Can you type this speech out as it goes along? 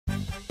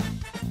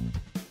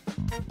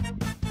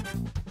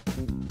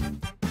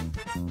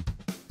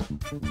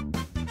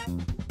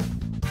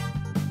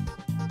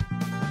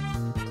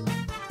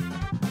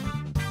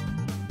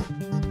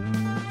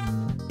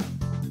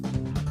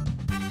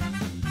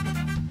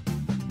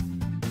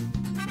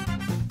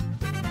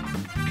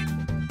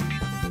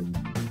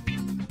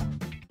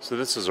So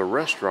this is a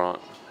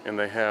restaurant, and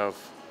they have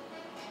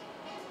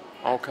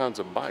all kinds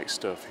of bike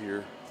stuff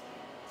here.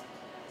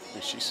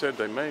 And she said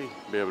they may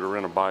be able to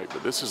rent a bike,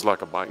 but this is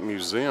like a bike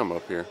museum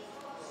up here.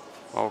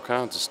 All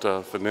kinds of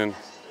stuff. And then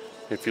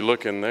if you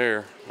look in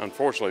there,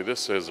 unfortunately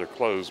this says they're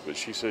closed, but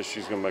she says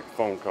she's gonna make a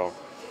phone call.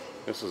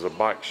 This is a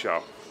bike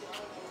shop.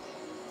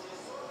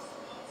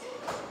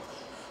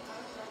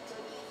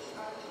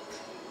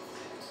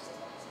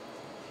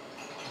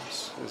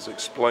 This is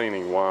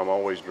explaining why I'm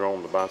always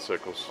drawn to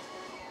bicycles.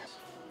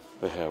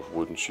 They have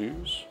wooden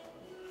shoes,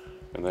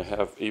 and they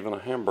have even a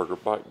hamburger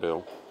bike deal.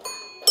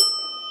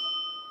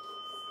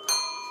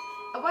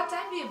 What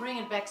time do you bring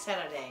it back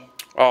Saturday?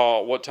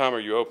 Oh, what time are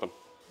you open?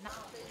 No.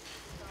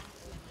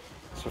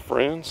 So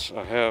friends,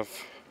 I have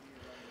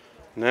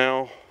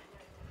now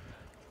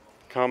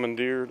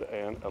commandeered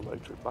an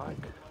electric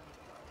bike,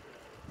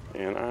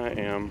 and I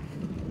am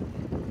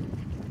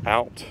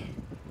out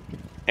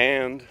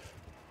and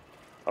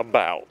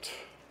about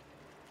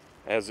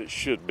as it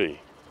should be.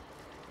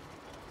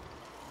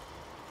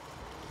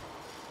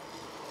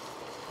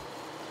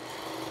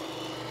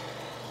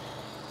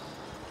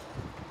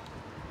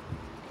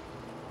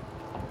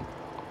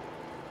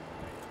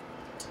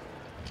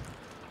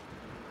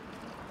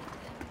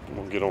 I'm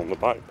gonna get on the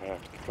bike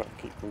path to try to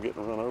keep from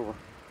getting run over.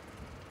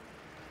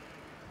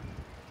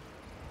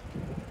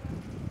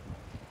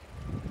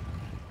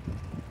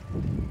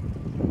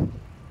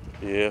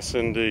 Yes,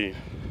 indeed.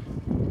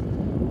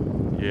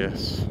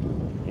 Yes,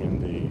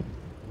 indeed.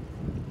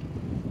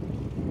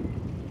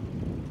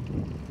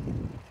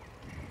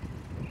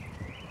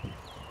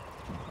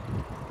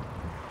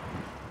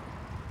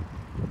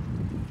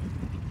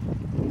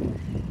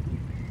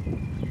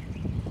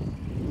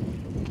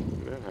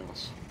 Look at that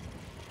house.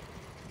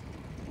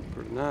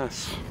 Pretty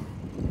nice.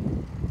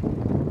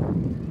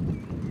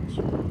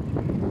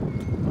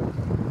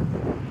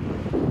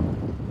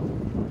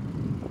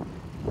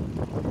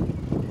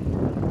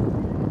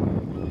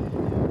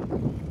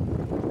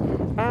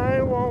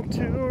 I want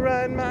to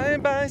ride my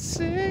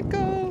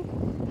bicycle.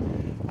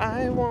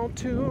 I want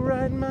to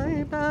ride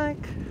my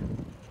bike.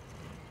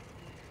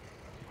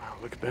 Wow,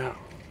 look at that.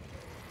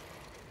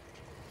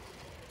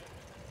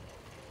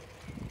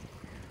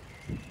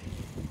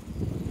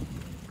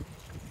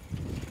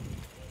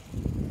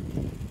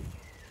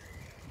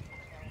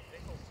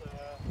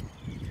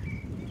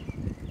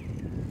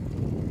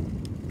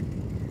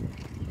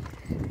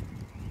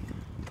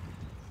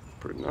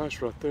 Pretty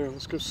nice right there.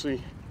 Let's go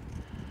see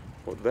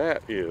what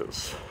that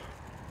is.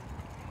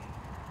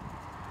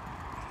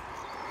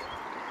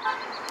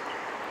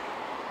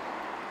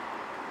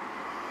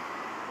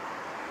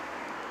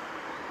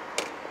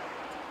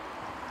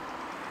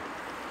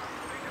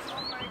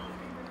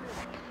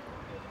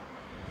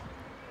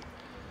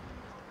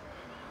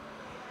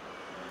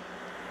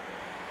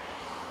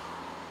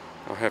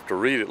 I'll have to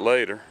read it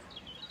later.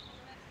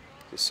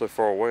 It's so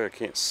far away I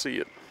can't see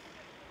it.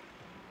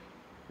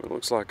 It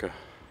looks like a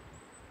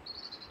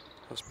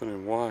husband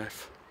and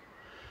wife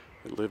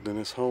that lived in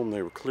this home.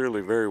 They were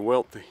clearly very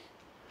wealthy.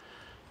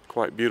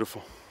 Quite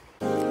beautiful.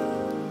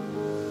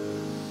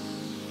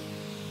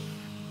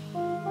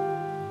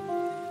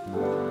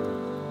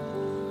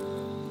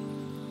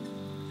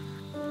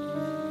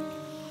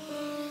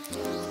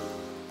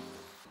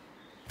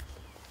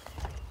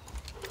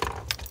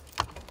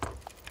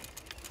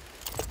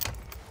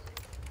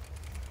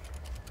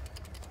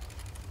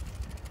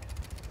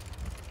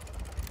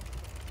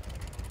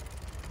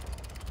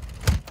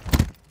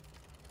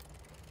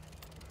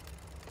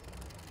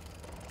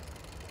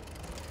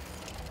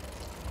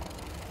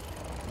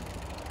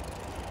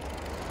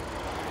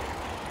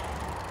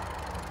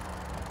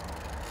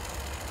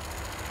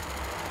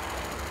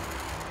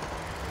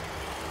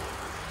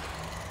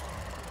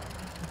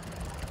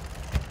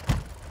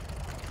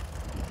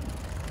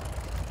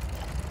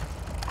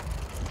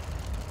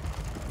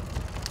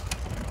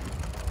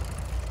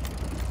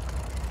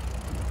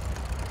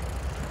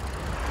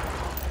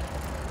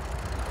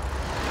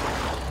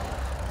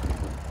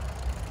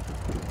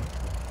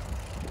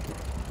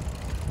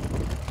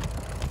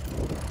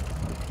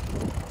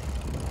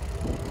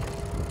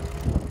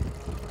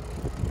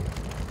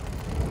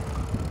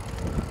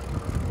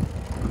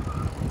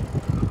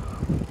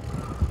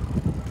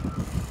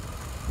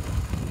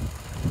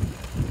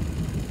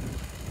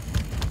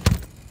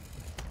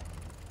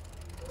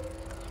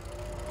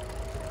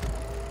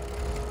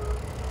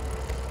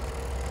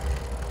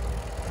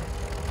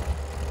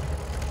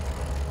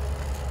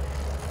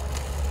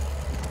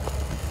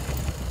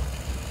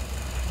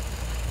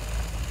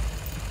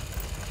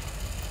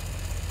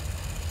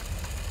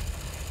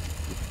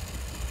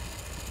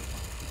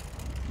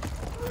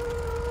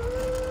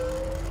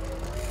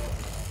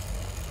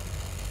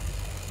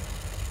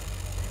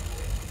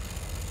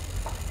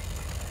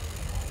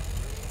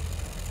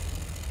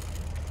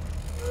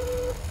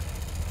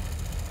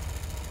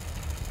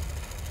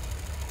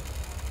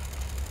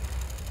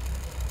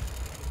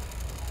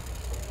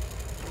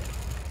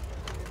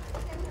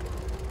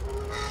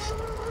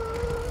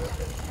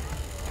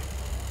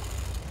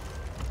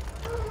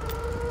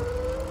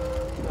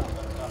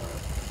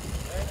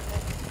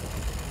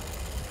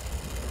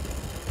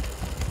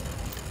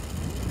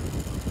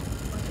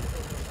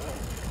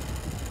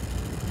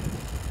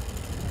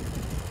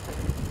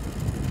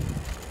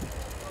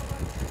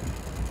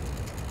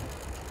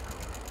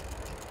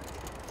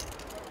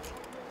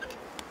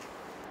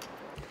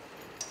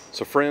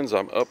 So friends,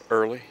 I'm up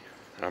early.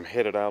 I'm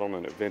headed out on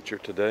an adventure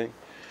today.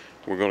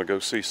 We're going to go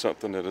see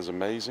something that is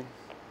amazing,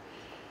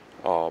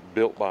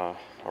 built by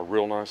a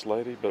real nice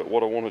lady. But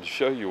what I wanted to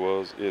show you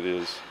was it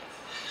is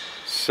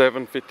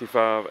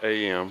 7:55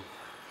 a.m.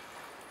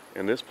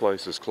 and this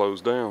place is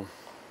closed down.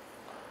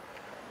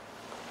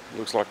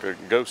 Looks like a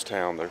ghost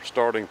town. They're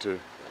starting to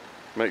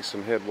make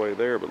some headway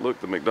there, but look,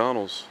 the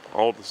McDonald's,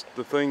 all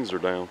the things are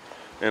down,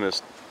 and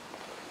it's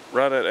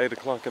right at 8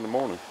 o'clock in the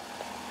morning.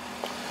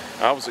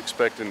 I was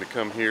expecting to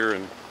come here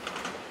and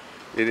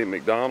eat at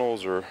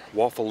McDonald's or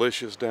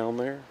Waffleicious down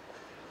there.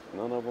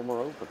 None of them are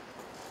open.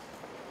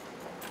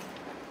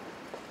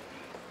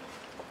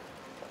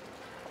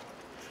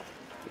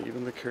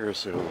 Even the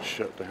carousel is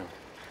shut down.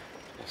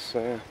 That's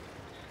sad.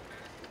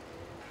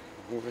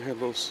 Well, they had a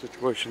little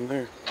situation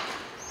there.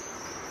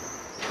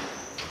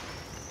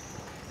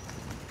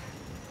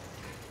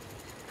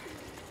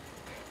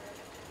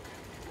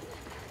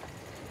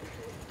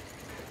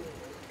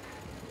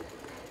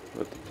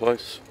 But the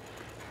place,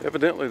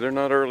 evidently they're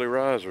not early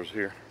risers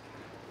here.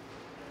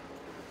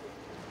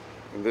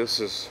 And this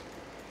is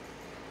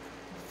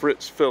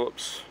Fritz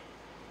Phillips.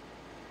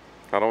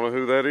 I don't know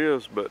who that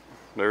is, but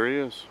there he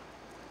is.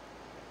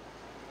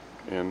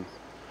 And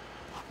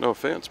no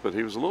offense, but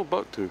he was a little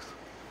bucktooth.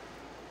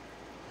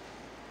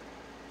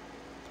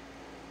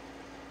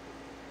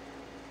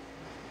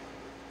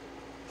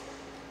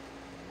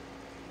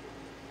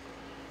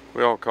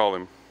 We all call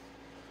him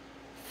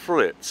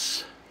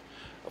Fritz.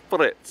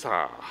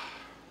 Fritza.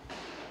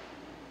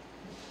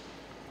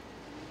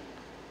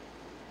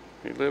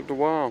 He lived a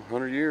while,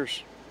 100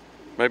 years.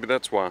 Maybe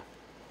that's why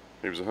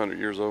he was 100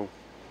 years old.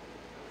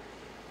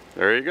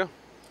 There you go.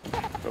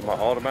 But my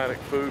automatic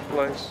food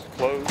place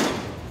closed.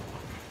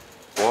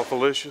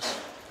 Waffleicious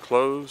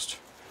closed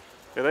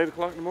at 8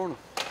 o'clock in the morning.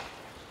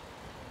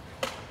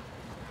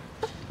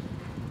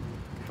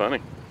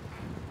 Funny.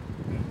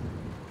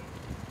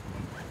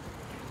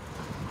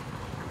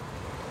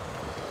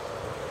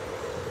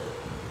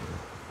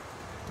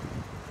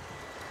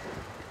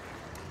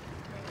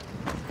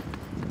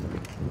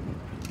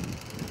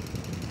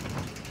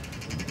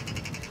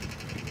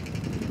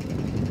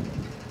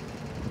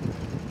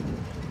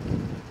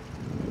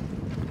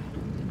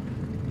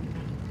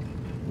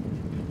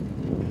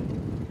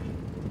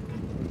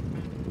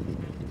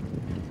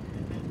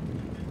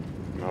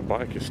 My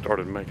bike has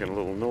started making a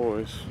little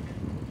noise.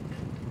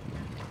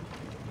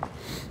 I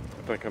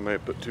think I may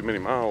have put too many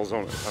miles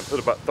on it. I put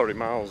about 30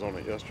 miles on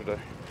it yesterday.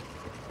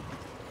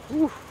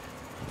 Whew.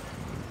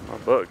 My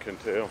butt can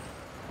tell,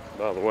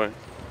 by the way.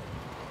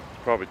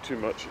 It's probably too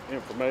much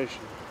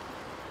information.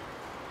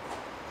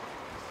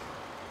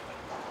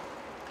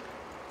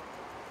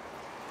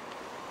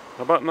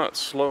 How about not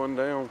slowing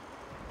down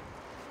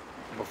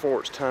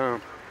before it's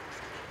time?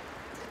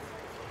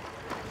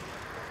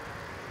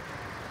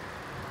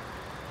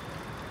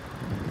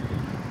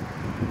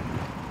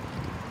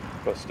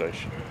 Bus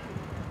station.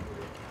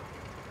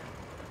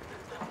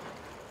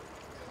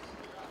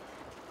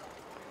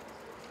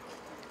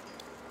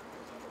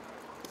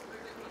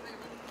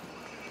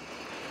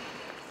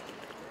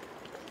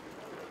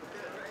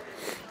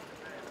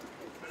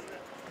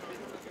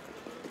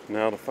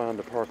 Now to find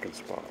a parking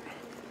spot.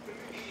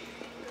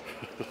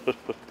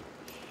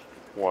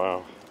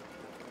 Wow.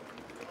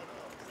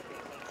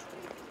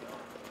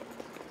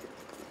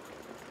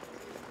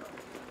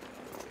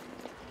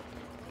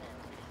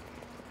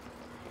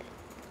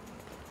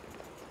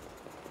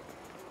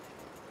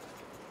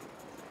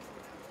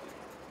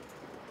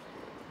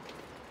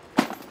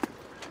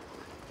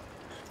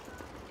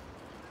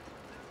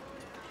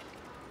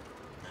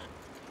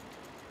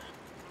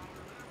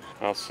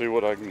 I'll see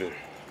what I can do.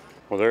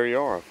 Well, there you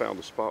are. I found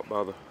a spot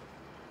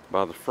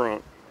by the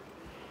front,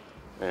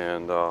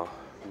 and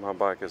my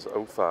bike is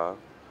 05.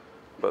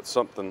 But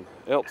something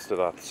else that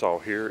I saw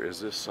here is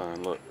this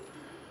sign. Look,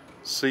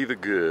 see the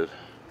good.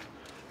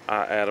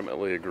 I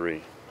adamantly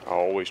agree. I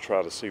always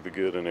try to see the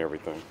good in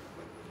everything.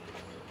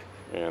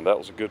 And that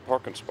was a good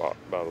parking spot,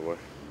 by the way.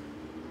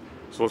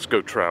 So let's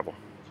go travel.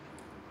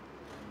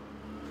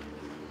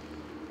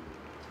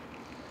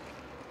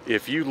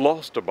 If you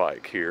lost a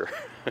bike here,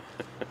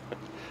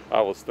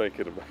 I was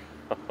thinking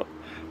about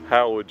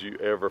how would you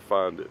ever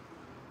find it?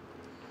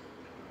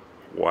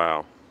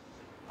 Wow.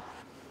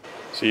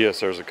 So yes,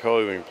 there's a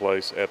clothing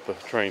place at the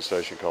train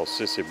station called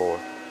Sissy Boy.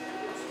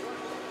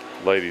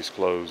 Ladies'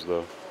 clothes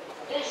though.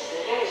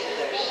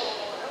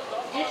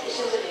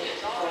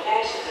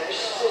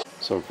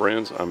 So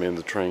friends, I'm in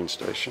the train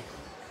station.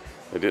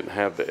 They didn't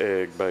have the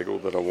egg bagel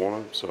that I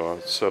wanted, so I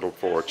settled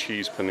for a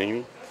cheese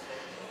panini.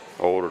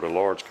 I ordered a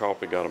large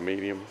coffee, got a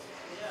medium.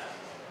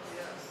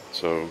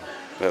 So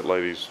that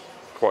lady's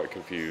quite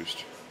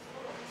confused,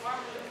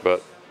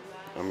 but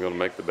I'm going to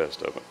make the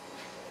best of it.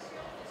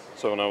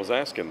 So when I was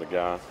asking the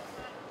guy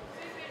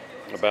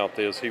about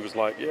this, he was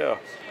like, yeah,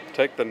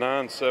 take the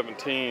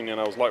 917, and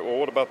I was like, well,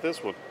 what about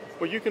this one?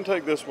 Well, you can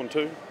take this one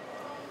too.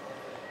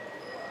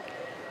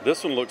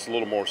 This one looks a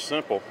little more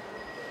simple.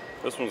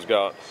 This one's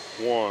got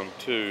 1,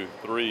 2,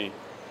 3,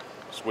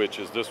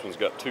 switches. This one's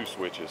got 2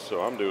 switches,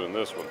 so I'm doing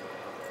this one.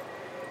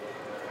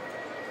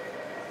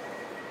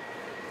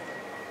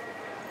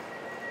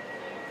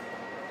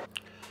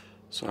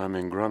 So I'm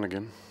in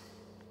Groningen,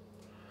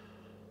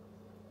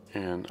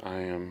 and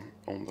I am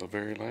on the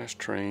very last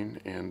train,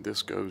 and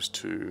this goes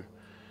to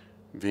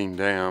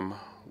Veendam,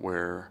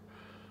 where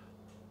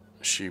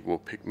she will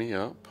pick me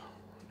up,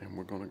 and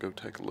we're going to go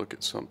take a look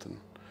at something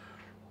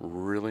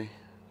really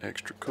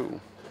extra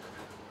cool.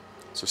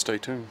 So stay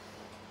tuned.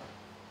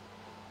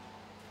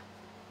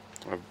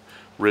 I've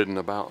ridden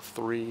about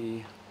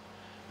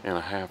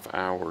 3.5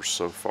 hours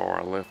so far.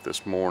 I left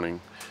this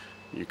morning.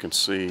 You can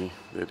see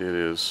that it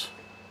is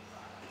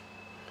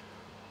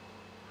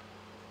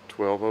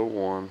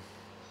 12:01.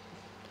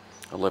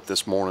 I left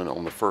this morning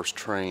on the first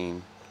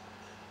train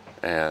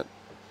at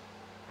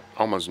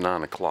almost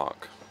 9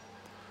 o'clock.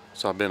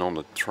 So I've been on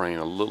the train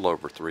a little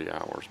over 3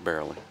 hours,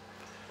 barely.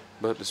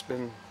 But it's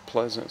been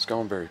pleasant. It's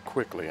gone very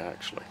quickly,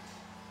 actually.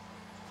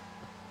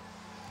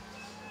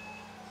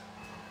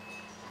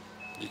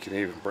 You can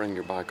even bring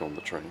your bike on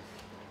the train.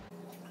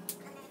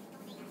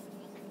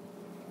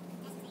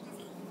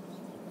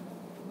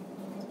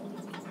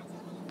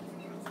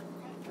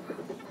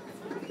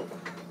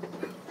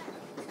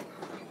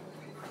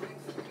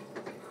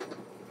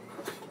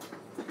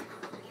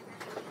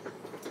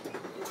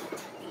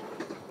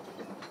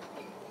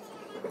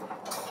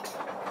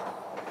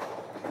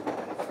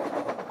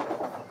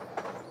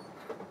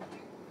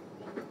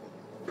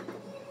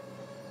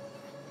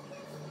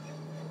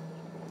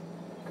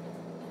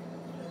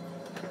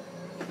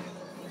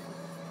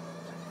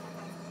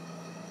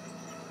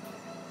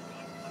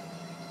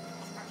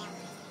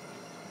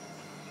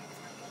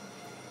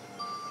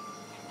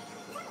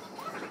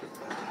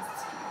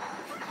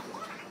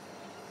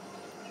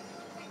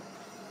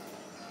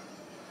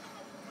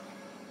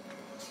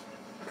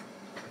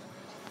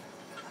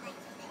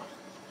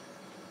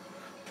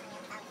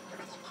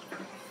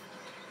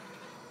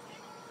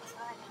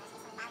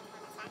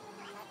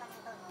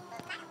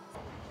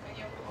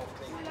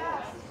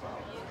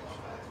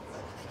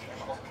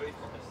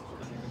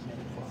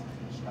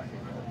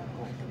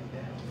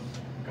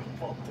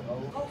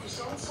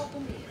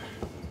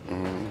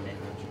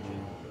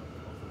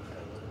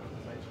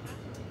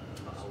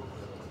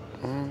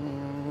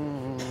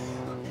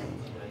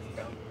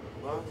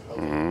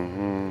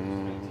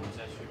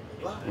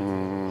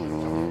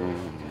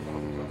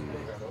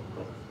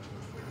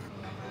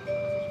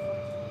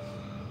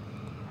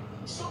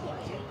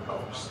 Sappemeer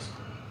Oost.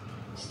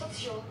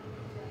 Station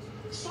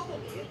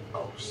Sappemeer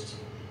Oost.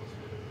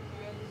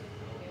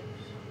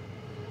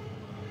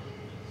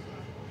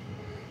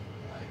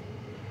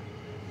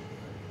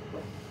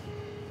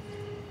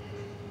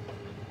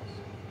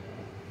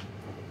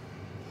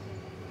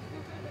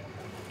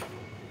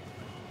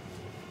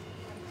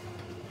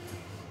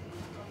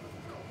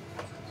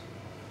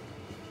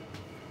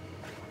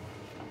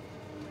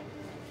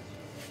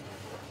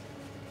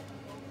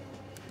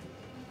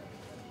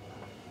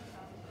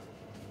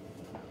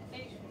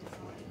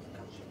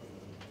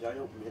 Ja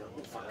joh, meer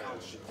op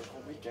vakantie. Dat is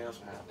gewoon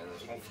weekend. En dat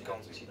is gewoon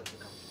vakantie.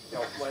 Ja,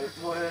 maar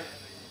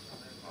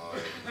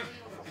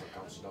van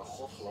vakantie dan,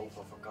 God geloof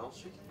van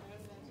vakantie.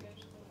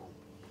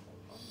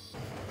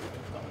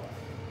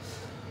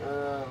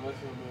 Wat heb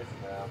je meer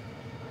gedaan?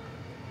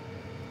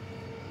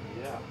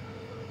 Ja.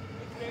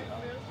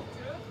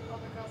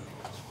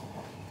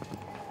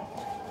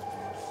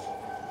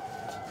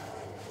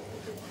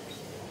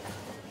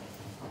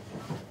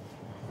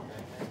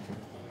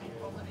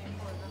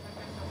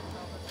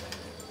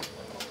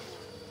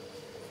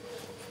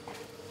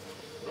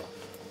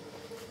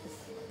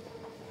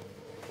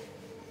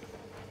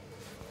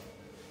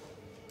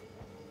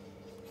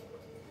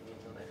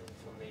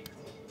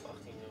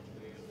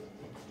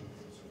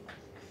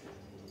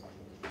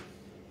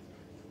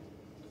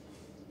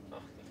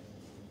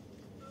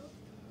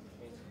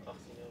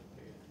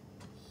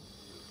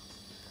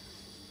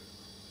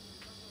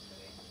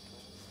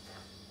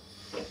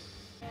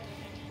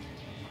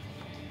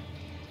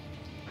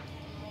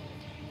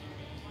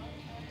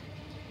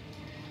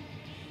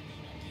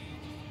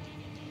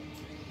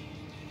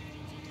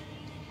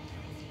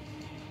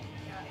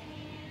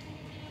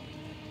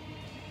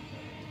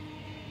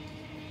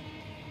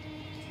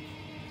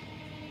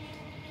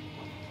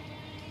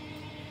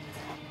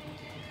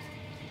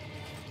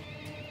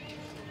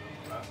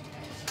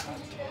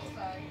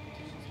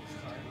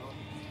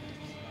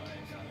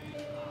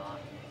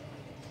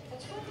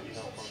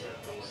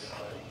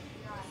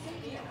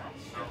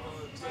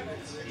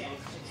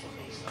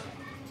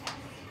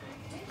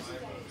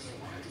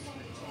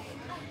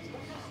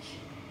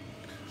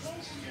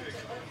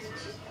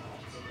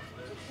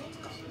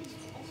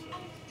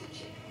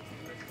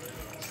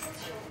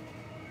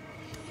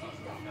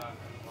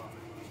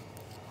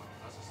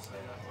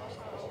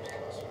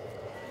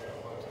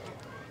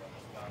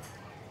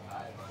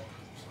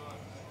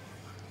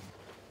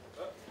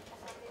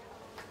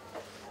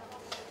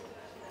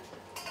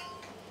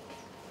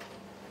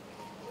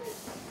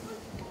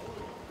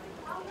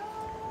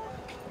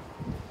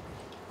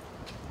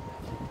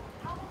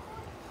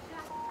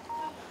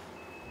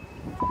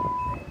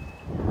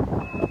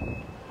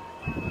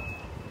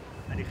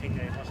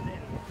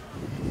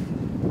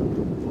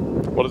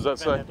 does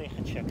that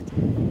say?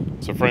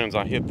 So friends,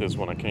 I hit this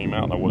when I came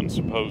out and I wasn't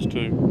supposed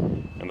to.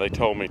 And they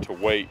told me to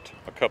wait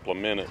a couple of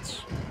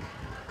minutes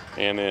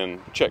and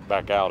then check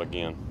back out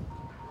again.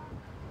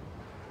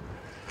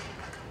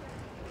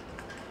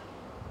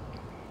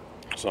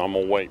 So I'm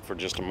gonna wait for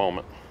just a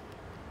moment.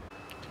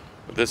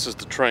 But this is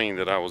the train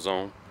that I was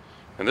on.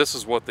 And this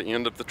is what the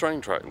end of the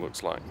train track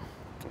looks like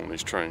on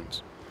these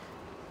trains.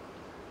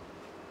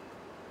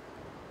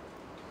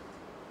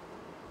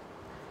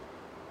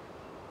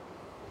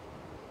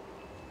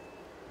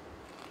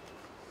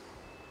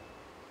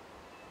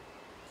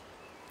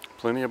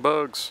 Plenty of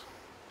bugs.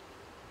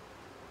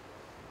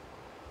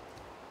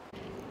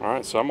 All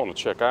right, so I'm gonna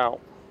check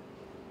out.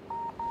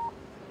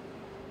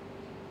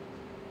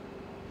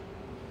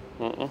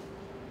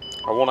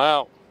 I want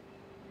out.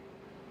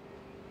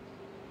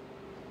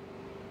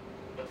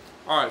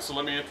 All right, so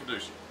let me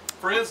introduce you.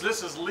 Friends,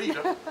 this is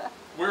Lita.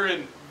 We're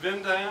in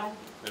Veendam.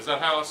 Is that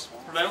how it's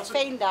pronounced?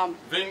 Veendam.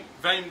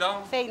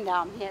 Veendam?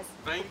 Veendam, yes.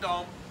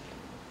 Veendam.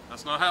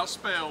 That's not how it's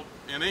spelled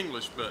in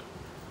English, but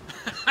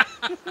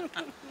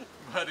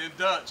but in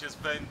Dutch it's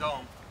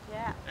Veendam.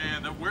 Yeah.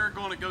 And we're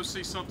going to go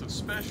see something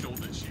special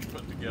that she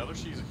put together.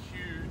 She's a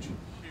huge,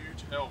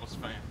 huge Elvis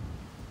fan.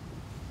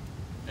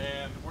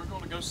 And we're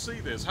going to go see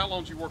this. How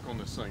long did you work on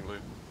this thing, Lou?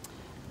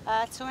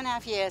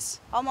 2.5 years,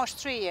 almost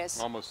 3 years.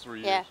 Almost 3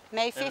 years. Yeah,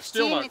 May 15, and it's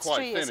still not it's quite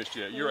 3 years. finished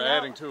yet. You're No.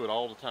 adding to it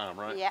all the time,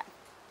 right? Yeah,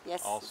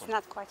 yes, Awesome. It's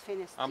not quite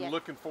finished I'm yet.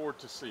 looking forward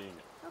to seeing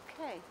it.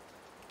 Okay,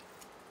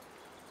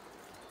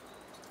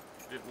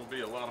 It will be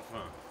a lot of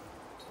fun.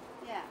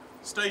 yeah.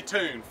 Stay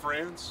tuned,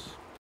 friends.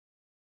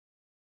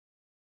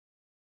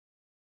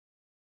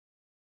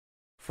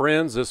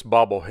 Friends, this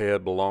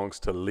bobblehead belongs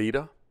to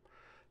Lita.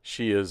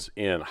 She is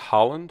in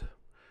Holland,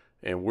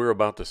 and we're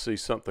about to see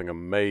something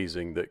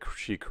amazing that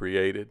she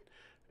created.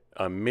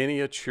 A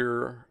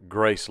miniature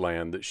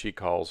Graceland that she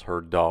calls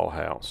her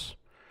dollhouse.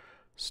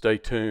 Stay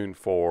tuned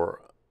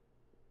for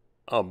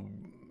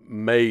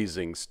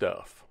amazing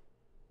stuff.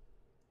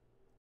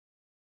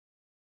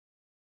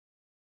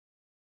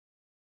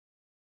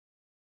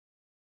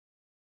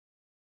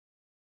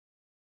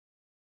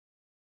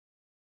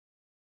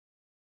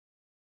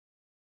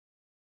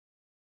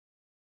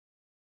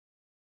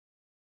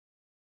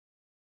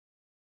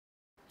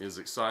 Is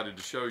excited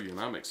to show you, and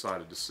I'm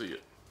excited to see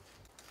it.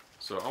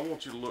 So I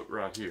want you to look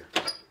right here.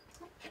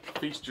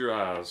 Feast your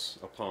eyes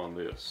upon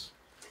this.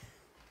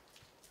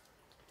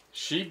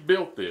 She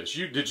built this.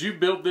 Did you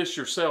build this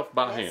yourself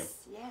by hand?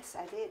 Yes,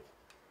 I did.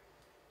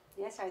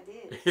 Yes, I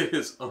did. It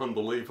is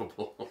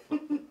unbelievable.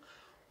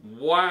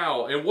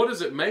 Wow. And what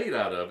is it made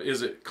out of?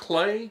 Is it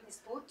clay?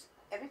 It's wood.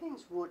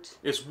 Everything's wood.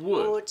 It's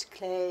wood. Wood,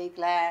 clay,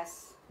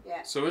 glass.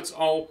 Yeah. So it's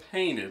all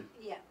painted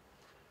Yeah.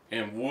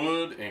 in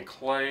wood and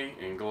clay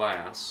and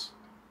glass.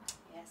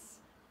 Yes.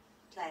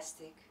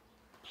 Plastic.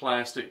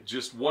 Plastic,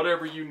 just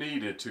whatever you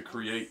needed to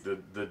create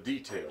the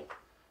detail.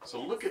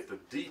 So look at the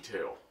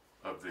detail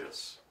of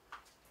this.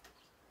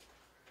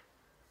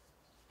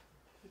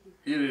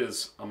 It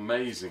is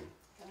amazing.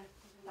 Can I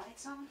put the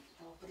lights on?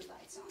 I'll put the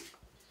lights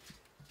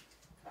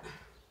on.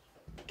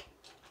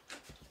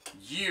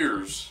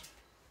 Years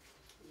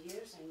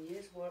Years and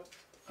years work.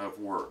 of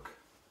work.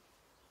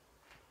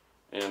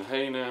 And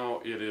hey,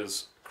 now it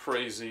is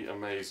crazy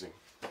amazing.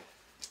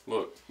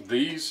 Look,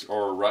 these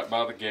are right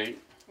by the gate.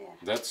 Yeah.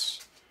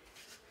 That's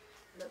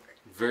Look.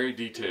 very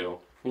detailed.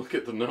 Look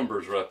at the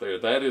numbers right there.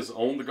 That is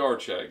on the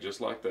guard shack,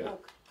 just like that.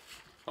 Look.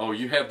 Oh,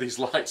 you have these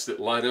lights that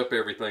light up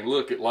everything.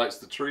 Look, it lights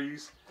the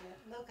trees.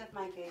 Yeah. Look at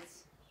my gates.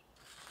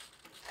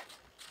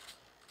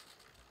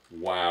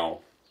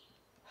 Wow.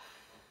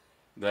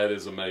 That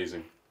is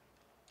amazing.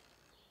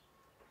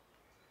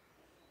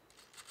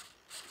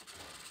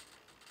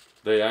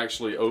 They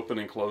actually open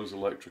and close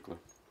electrically.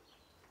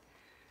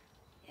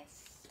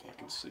 Yes. I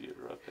can see it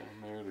right down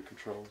there, the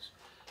controls.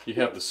 You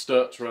have the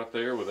Stutz right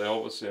there with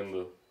Elvis in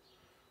the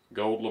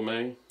gold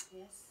lame.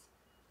 Yes.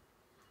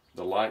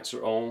 The lights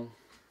are on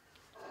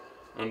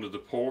under the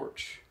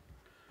porch.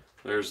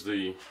 There's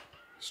the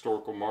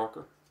historical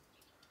marker.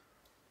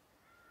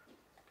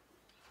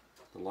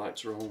 The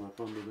lights are on up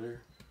under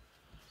there.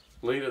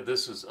 Lita,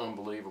 this is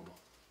unbelievable.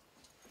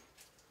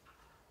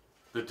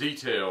 The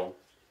detail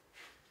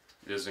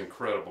is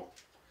incredible.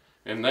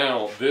 And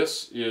now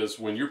this is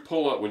when you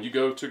pull up, when you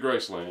go to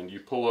Graceland, you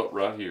pull up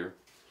right here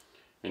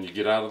and you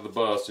get out of the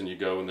bus and you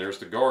go, and there's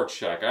the guard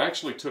shack. I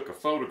actually took a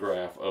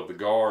photograph of the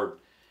guard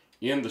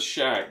in the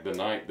shack the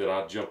night that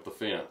I jumped the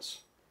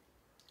fence,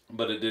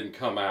 but it didn't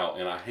come out,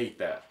 and I hate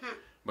that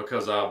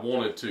because I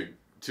wanted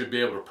to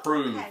be able to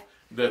prove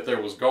that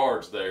there was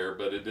guards there,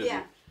 but it didn't.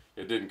 Yeah.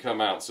 It didn't come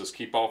out. It says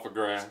keep off of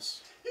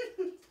grass.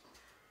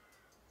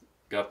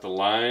 Got the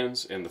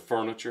lions and the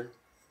furniture,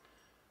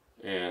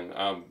 and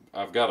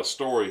I've got a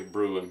story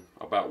brewing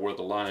about where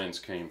the lions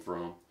came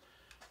from,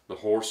 the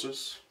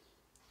horses,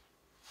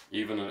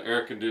 even an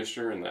air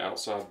conditioner in the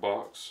outside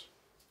box.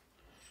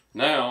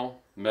 Now,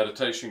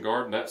 meditation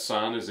garden. That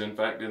sign is in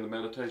fact in the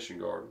meditation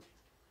garden.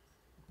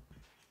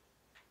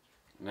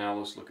 Now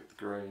let's look at the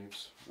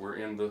graves. We're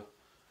in the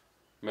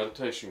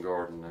meditation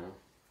garden now.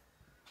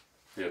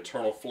 The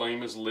eternal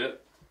flame is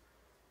lit.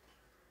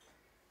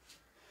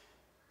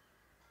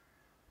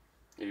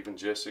 Even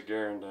Jesse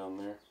Garin down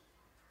there.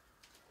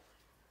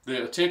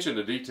 The attention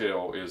to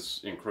detail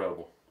is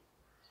incredible.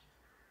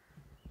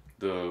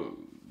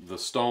 The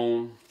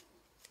stone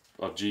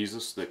of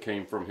Jesus that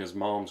came from his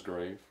mom's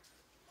grave.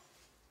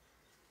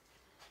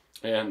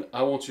 And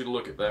I want you to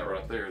look at that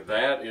right there.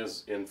 That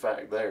is in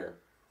fact there.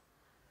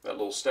 That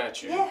little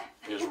statue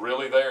is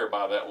really there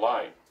by that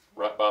light,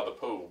 right by the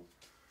pool.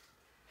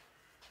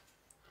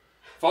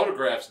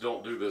 Photographs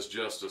don't do this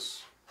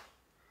justice.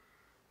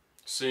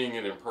 Seeing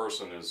it in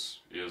person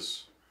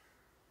is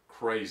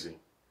crazy.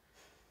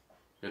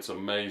 It's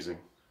amazing.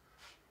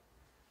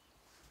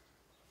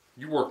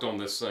 You worked on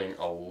this thing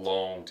a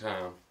long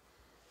time.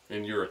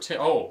 And you're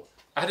oh,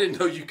 I didn't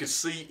know you could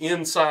see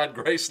inside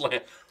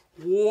Graceland.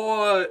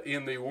 What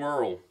in the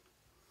world?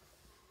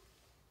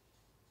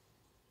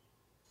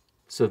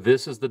 So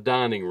this is the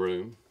dining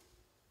room,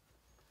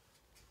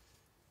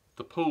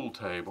 the pool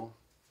table,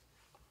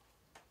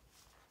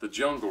 the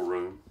jungle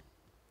room.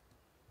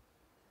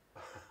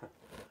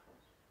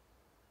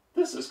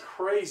 This is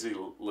crazy,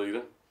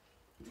 Lita.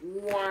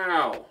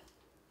 Wow.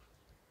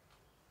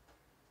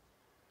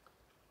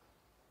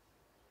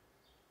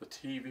 The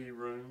TV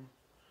room,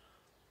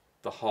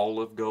 the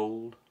Hall of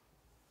Gold.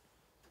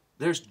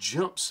 There's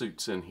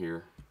jumpsuits in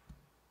here.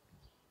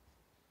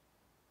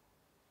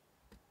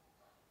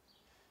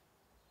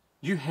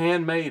 You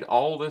handmade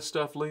all this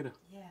stuff, Lita?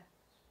 Yeah.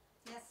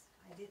 Yes,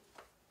 I did.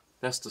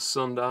 That's the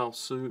sundial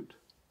suit.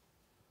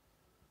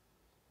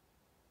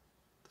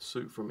 The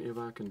suit from If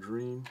I Can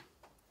Dream.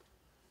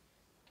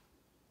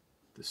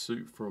 The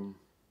suit from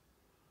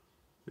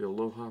the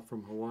Aloha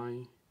from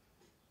Hawaii.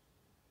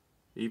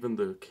 Even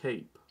the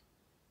cape.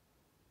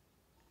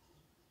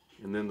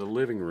 And then the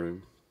living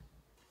room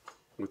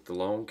with the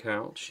long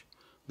couch.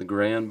 The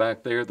grand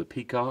back there, the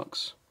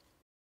peacocks.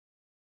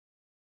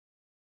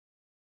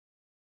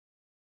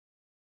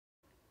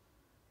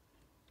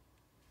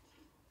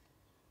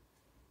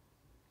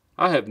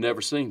 I have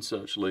never seen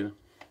such, Lita.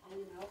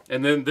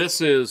 And then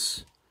this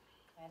is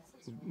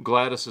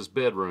Gladys's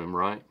bedroom,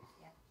 right?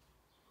 Yeah.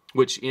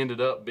 Which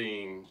ended up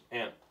being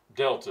Aunt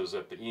Delta's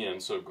at the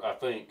end. So I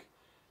think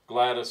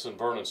Gladys and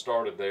Vernon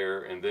started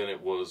there, and then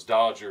it was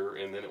Dodger,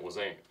 and then it was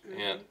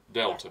Aunt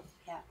Delta.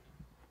 Yeah.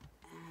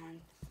 And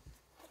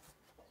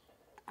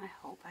I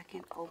hope I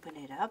can open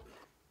it up.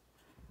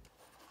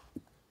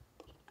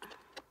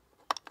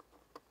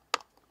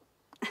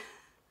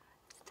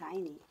 It's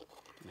tiny.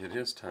 It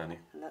is tiny.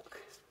 Look.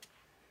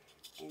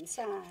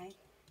 Inside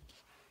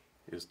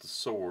Is the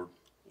sword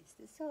is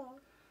the sword.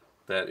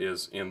 that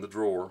is in the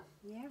drawer.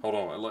 Yeah. Hold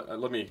on,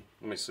 let me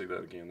see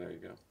that again. There you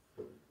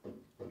go.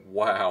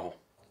 Wow,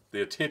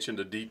 the attention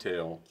to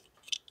detail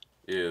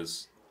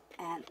is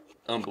And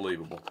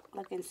unbelievable.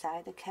 look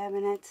inside the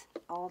cabinet.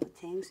 All the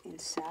things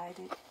inside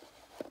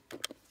it.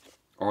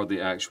 Are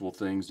the actual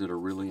things that are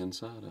really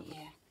inside of it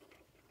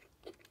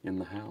Yeah. in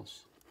the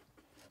house?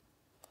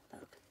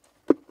 Look.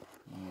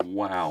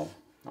 Wow,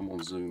 I'm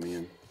gonna zoom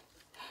in.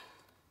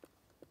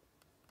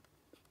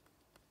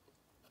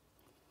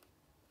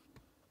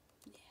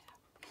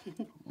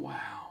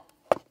 Wow.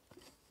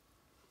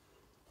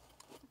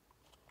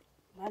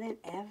 But in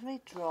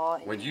every drawer.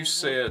 When you every-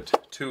 said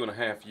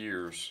 2.5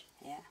 years,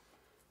 Yeah.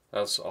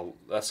 that's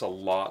a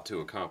lot to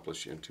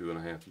accomplish in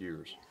 2.5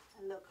 years.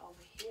 And look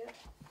over here.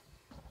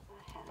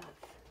 I have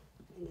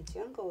in the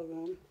jungle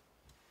room.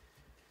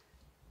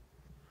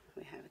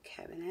 We have a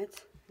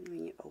cabinet, and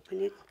when you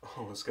open it,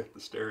 Oh, it's got the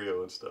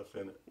stereo and stuff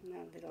in it.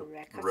 little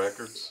records.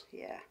 records?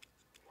 Yeah.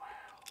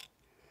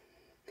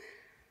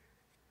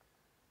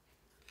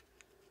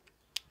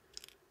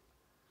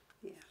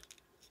 Yeah.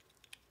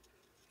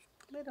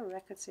 Little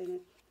records in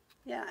it.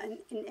 Yeah, and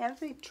in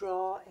every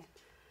drawer.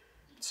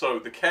 So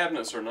the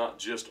cabinets are not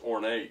just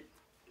ornate,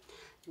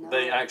 No,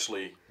 they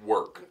actually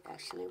work. they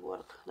actually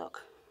work.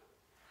 Look.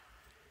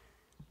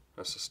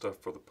 That's the stuff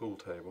for the pool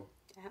table.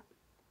 Yeah.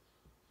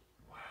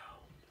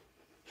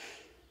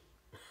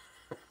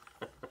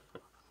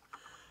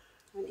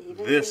 And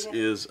even This in the,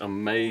 is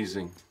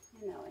amazing.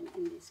 you know,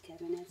 in these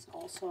cabinets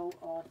also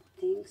are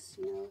things,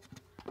 you know,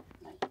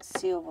 like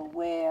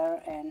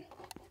silverware and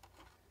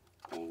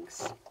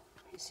things.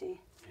 You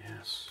see?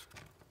 Yes.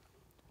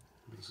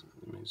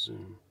 Let me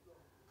zoom.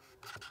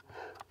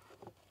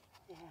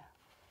 Yeah.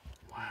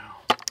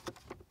 Wow.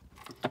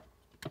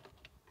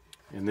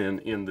 And then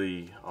in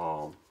the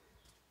And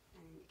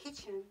in the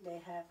kitchen they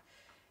have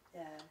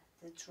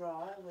the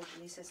drawer with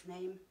Lisa's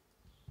name.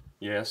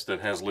 yes,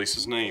 that has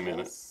Lisa's name in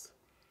it. Yes.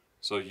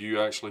 So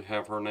you actually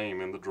have her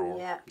name in the drawer,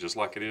 Yeah. just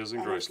like it is in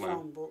And a Graceland,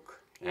 phone book.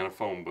 and a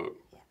phone book.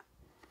 Yeah.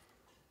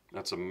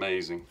 That's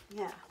amazing.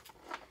 Yeah.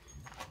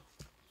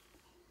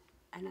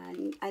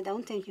 And I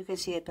don't think you can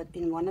see it, but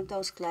in one of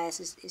those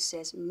glasses it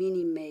says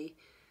Minnie May.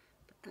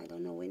 But I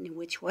don't know in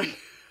which one.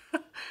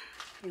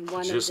 In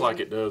one Just of like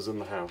them. it does in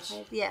the house.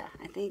 Yeah,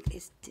 I think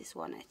it's this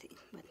one, I think.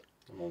 But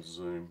I'm gonna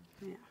zoom.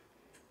 yeah.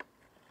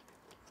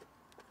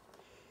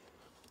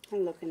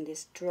 And look in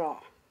this drawer.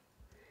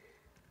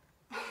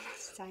 All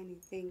those tiny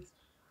things.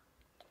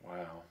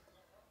 Wow.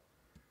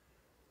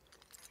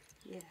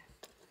 Yeah.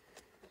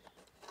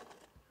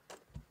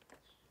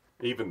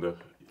 Even the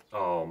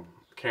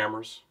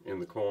cameras in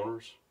the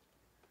corners.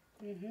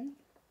 Mm-hmm.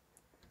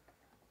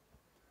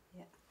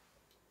 Yeah.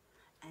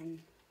 And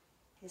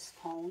his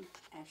phone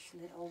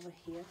actually over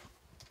here.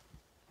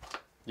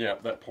 Yeah,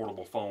 that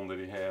portable phone that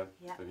he had,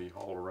 Yeah. that he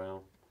hauled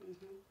around.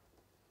 Mm-hmm.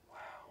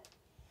 Wow.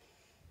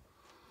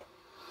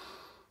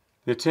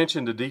 The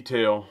attention to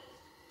detail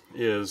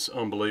is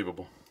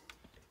unbelievable.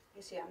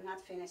 You see, I'm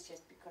not finished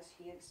yet because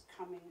here is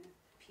coming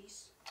a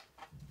piece.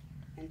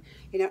 And,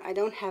 you know, I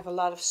don't have a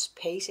lot of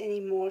space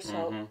anymore,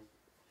 so...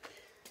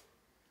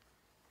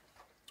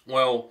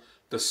 Well,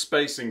 the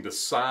spacing, the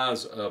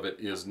size of it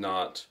is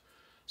not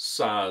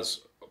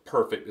size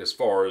perfect as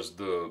far as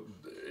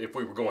if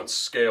we were going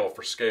scale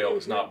for scale,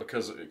 it's not,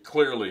 because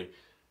clearly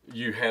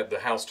you had, the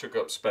house took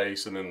up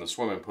space and then the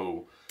swimming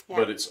pool,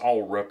 but it's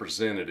all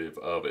representative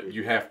of it.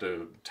 You have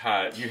to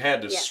you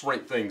had to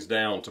shrink things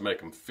down to make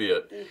them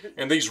fit.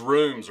 And these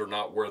rooms are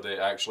not where they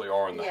actually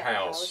are in the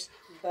house.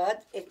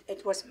 But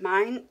it was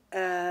mine.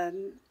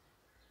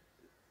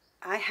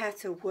 I have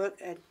to work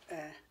at,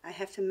 I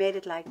have to make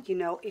it like, you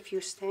know, if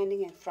you're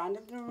standing in front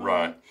of the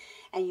room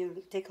and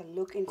you take a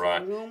look into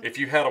the room. If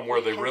you had them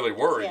where they really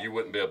were, you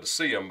wouldn't be able to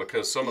see them,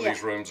 because some of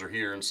these rooms are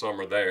here and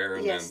some are there.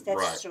 And yes, then,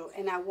 that's true.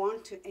 And I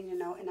want to, and, you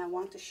know, and I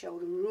want to show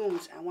the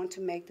rooms. I want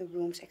to make the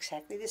rooms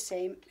exactly the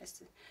same as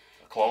the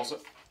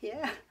closet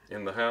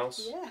in the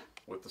house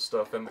with the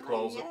stuff in the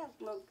closet. Yeah,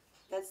 look,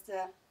 that's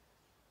the,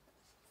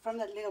 from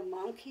that little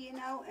monkey, you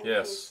know. And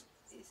Yes.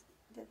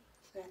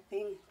 that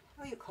thing,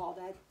 how do you call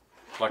that?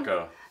 Like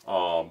a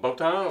bow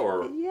tie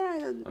or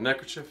Yeah. a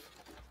neckerchief?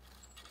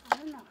 I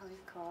don't know how you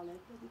call it.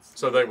 But it's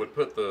So they would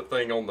put the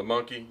thing on the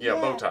monkey? Yeah,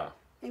 bow tie.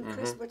 In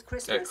with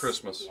Christmas. At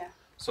Christmas. Yeah.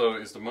 So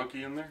is the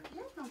monkey in there?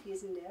 Yeah, monkey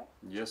is in there.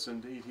 Yes,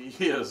 indeed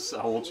he is.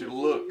 I want you to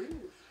look.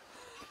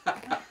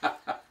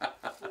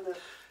 Look.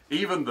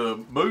 Even the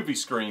movie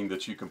screen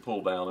that you can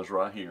pull down is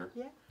right here.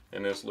 Yeah.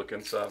 And let's look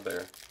inside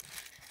there.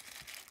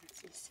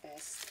 That's his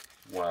vest.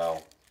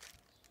 Wow.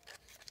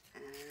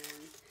 And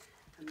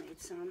I made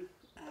some,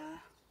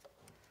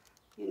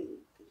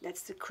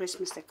 that's the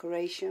Christmas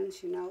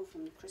decorations, you know,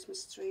 from the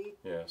Christmas tree.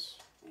 Yes.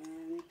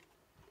 And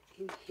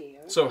in here.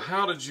 So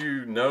how did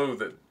you know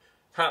that,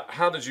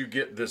 how did you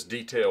get this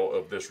detail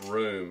of this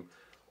room?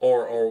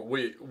 Or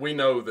we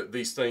know that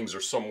these things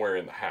are somewhere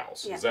in the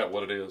house. Yeah. Is that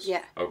what it is?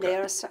 Yeah.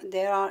 Okay.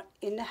 They are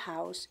in the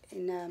house,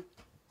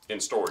 In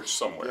storage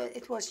somewhere. yeah,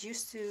 it was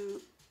used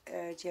to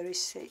Jerry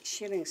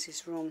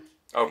Schillings' room.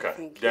 Okay. I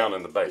think. Down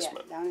in the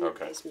basement. Yeah, down in the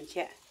basement,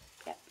 yeah.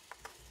 Yeah.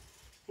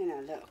 You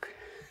know, look.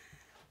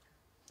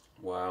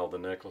 Wow, the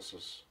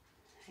necklaces.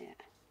 Yeah.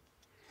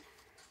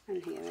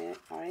 And here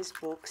are his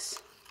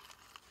books.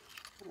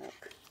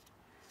 Look.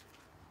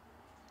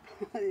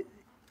 His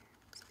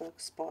book,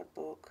 sport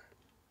book.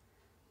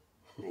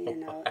 And, you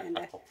know, and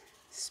the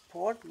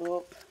sport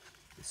book,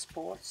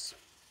 sports.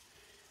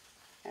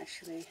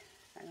 Actually,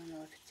 I don't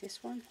know if it's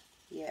this one.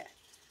 Yeah.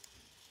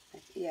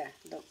 Yeah,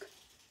 look.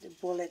 The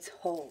bullet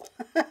hole.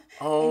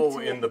 Oh,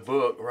 in the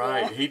book,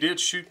 right. Yeah. He did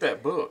shoot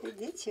that book.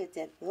 He did shoot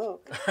that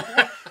book.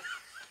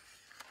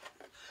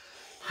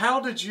 How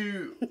did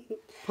you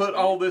put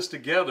all this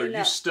together?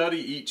 You study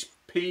each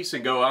piece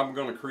and go, I'm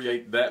going to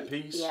create that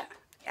piece? Yeah.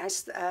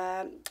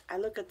 I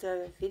look at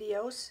the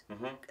videos,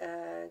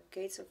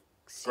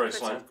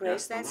 Secrets of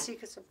Graceland,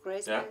 Secrets of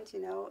Graceland,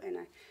 you know, and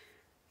I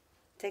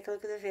take a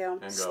look at the film,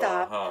 and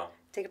stop,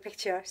 take a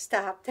picture,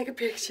 stop, take a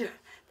picture.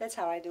 That's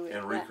how I do it.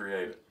 And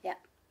recreate it. Yeah.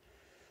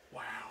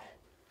 Wow.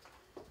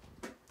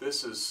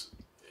 This is,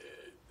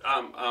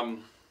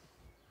 I'm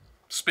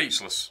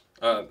speechless.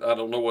 I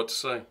don't know what to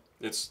say.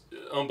 It's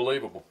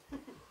unbelievable.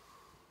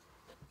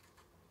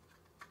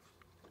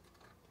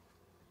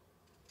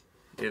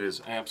 It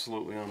is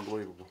absolutely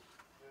unbelievable.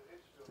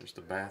 There's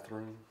the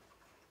bathroom.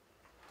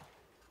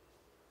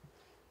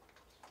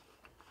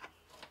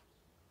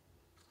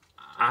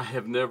 I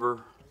have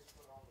never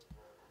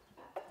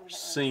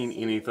seen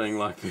anything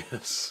like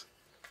this.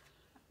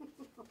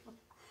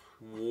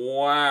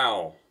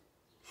 Wow.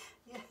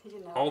 Yeah, you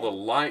know. All the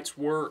lights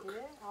work.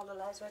 Yeah, all the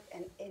lights work.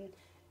 And in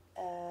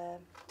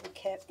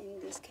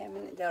this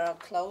cabinet there are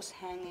clothes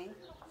hanging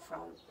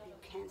from, you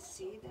can't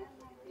see them,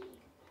 I think.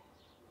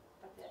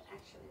 But they're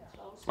actually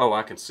clothes. Oh,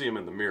 I can see them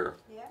in the mirror.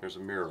 Yeah. There's a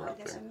mirror right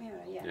There's there. a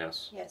mirror, yeah.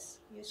 Yes. Yes.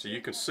 So you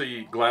can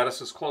see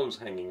Gladys's clothes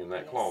hanging in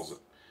that closet.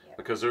 Yep.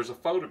 Because there's a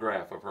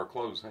photograph of her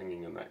clothes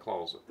hanging in that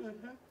closet.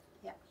 Mm-hmm.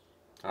 Yeah.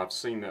 I've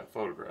seen that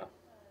photograph.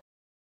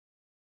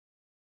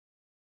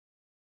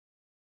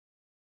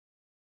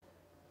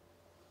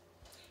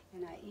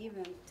 And I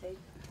even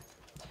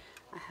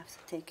I have to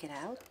take it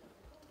out.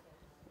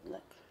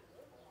 Look.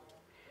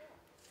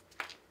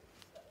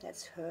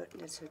 That's her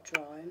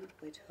drawing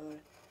with her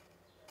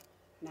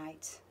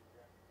night,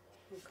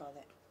 what do you call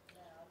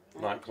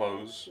that? Night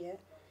clothes. Yeah.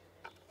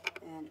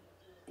 And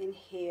in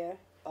here,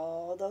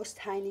 all those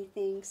tiny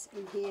things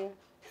in here.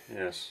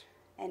 Yes.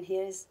 And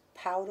here's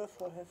powder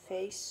for her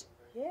face.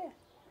 Yeah.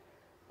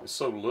 It's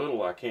so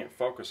little I can't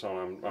focus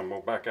on it. I'm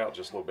gonna back out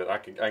just a little bit. I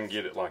can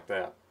get it like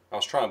that. I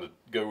was trying to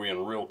go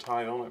in real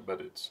tight on it,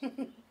 but it's wow.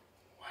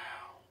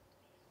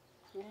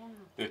 Yeah.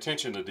 The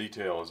attention to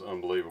detail is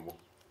unbelievable.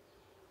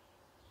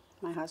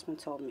 My husband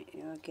told me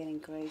you're getting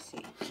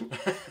crazy.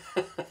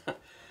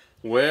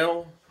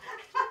 Well,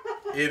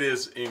 it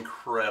is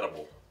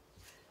incredible.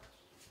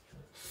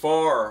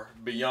 Far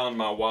beyond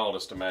my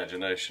wildest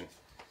imagination.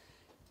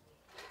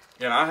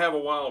 And I have a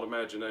wild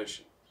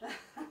imagination.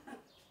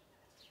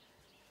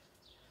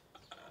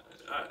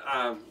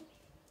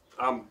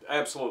 I'm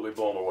absolutely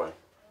blown away.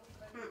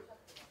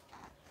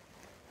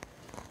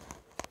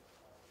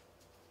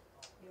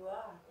 You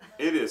are.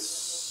 It is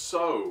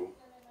so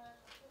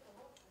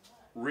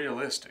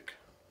realistic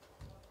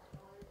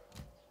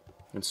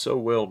and so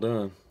well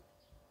done.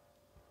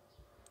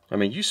 I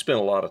mean, you spent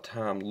a lot of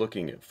time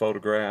looking at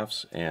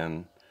photographs,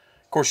 and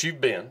of course you've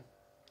been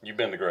to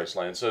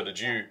Graceland. So did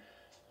you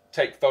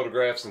take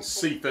photographs and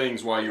see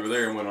things while you were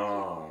there and went,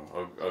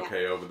 oh,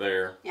 okay, over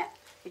there? Yeah,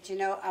 but you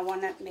know, I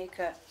want to make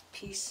a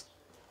piece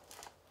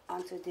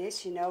onto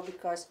this, you know,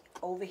 because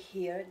over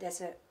here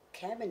there's a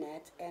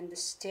cabinet and the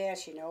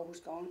stairs, you know, who's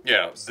going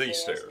Yeah, these upstairs.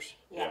 stairs.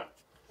 Yeah.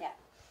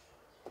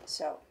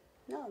 So,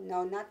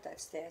 no, not that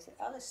stairs,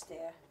 the other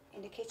stair.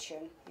 In the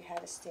kitchen, you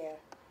have a stair.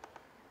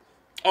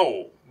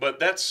 Oh, but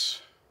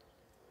that's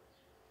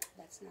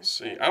Not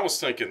see, there. I was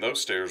thinking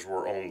those stairs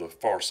were on the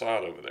far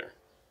side over there.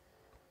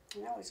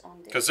 No, it's on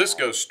this Because this side.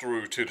 goes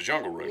through to the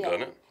jungle room,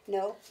 doesn't it?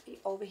 No,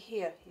 over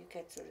here you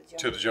get to the jungle.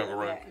 To the jungle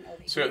room. Yeah, and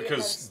over So, here you have a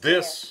because stair.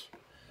 this,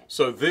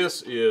 so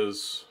this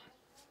is,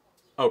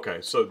 okay,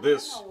 so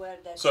this, know where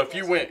that so if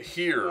you stairs went are.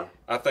 here, Yeah.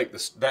 I think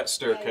that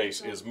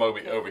staircase Yeah, is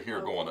maybe okay, over here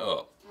okay. going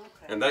up.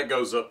 Okay. And that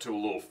goes up to a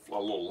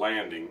little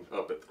landing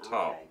up at the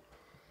top. Okay.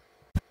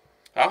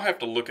 I'll have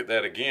to look at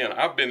that again.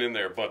 I've been in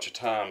there a bunch of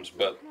times,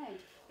 but Okay.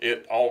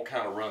 it all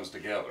kind of runs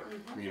together.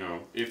 You know,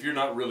 if you're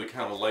not really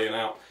kind of laying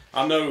out.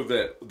 I know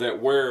that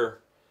where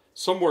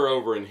somewhere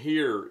over in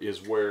here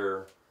is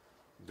where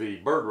the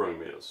bird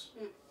room is.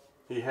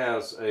 He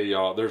has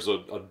a there's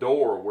a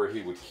door where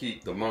he would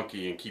keep the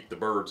monkey and keep the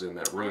birds in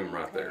that room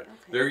right there. okay.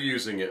 They're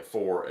using it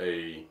for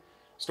a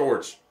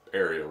storage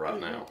area right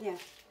now. Yeah.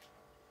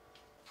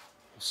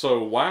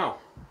 So wow.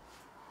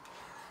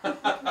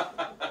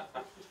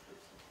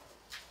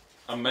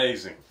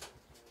 Amazing.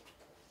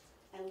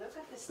 And look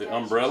at the The statues.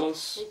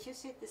 umbrellas Did you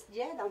see this?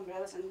 Yeah, the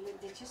umbrellas. And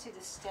did you see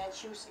the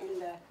statues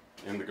in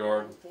in the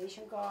garden.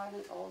 plantation garden?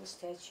 All the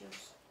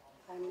statues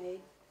I made.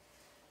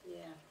 Yeah.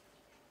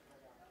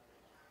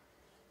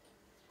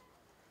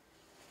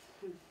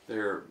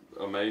 They're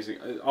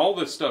amazing. All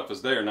this stuff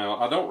is there now.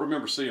 I don't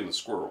remember seeing the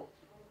squirrel.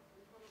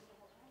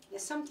 Yeah,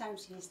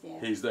 sometimes he's there.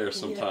 He's there Yeah,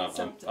 sometimes.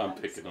 I'm sometimes.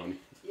 picking on you.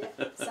 Yeah,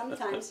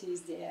 sometimes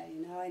he's there,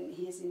 you know, and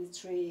he's in the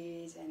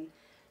trees and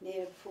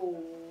near the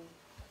pool.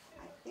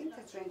 I think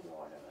to drink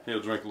water. He'll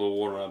drink a little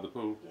water out of the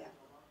pool. Yeah.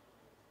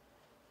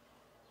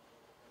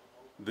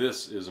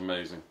 This is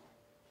amazing.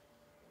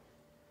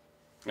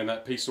 And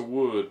that piece of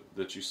wood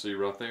that you see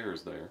right there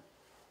is there.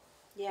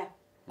 Yeah.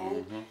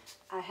 And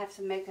I have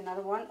to make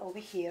another one over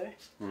here,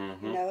 you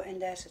know,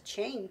 and there's a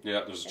chain.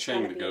 Yeah, there's a There's chain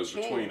gonna that be a goes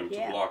chain. between them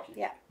Yeah, to block you.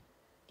 Yeah,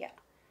 Yeah,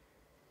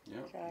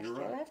 so I you're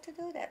still right. have to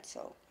do that,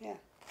 so, yeah.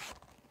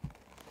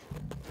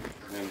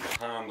 And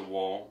behind the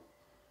wall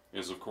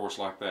is, of course,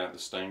 like that, the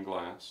stained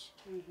glass.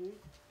 Yeah,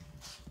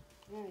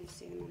 you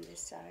see them on this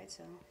side,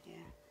 so, yeah.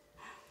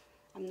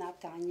 I'm not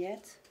done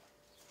yet.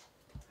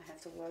 I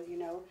have to work, you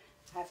know,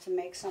 I have to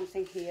make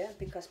something here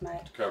because my...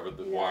 To cover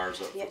the you know,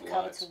 wires up yeah, for the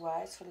cover lights. the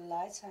wires for the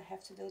lights, I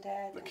have to do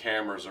that. The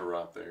cameras are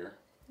right there.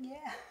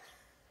 Yeah.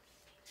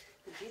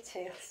 The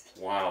details.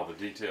 Wow, the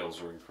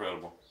details are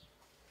incredible.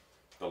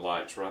 The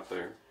lights right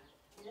there.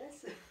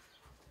 Yes.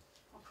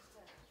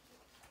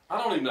 I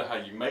don't even know how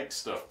you make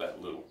stuff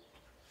that little.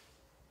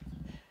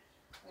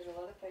 With a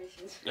lot of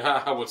patience.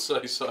 I would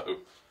say so.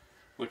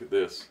 Look at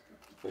this.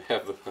 They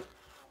have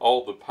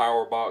all the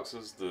power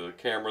boxes, the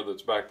camera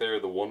that's back there,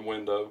 the one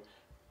window.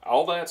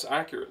 All that's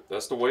accurate.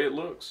 That's the way it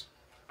looks.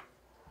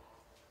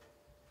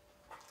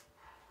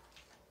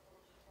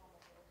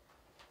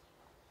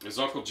 Is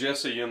Uncle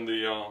Jesse in there?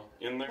 No,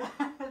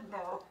 I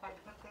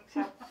don't think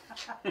so.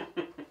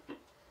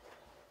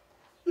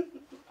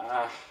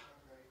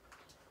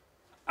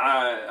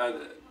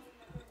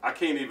 I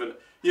can't even.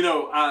 You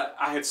know,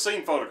 I had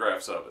seen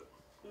photographs of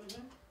it,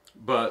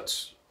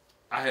 but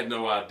I had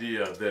no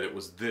idea that it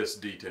was this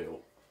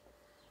detailed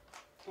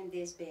And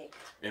this big.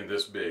 and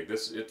this big.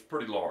 It's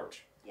pretty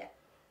large. Yeah.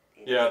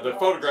 It Yeah, is the large.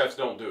 photographs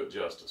don't do it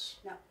justice.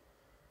 No.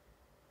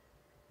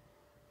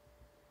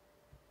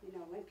 You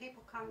know, when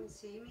people come and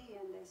see me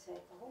and they say,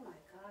 oh my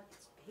God,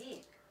 it's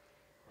big.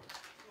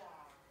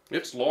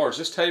 It's large.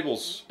 This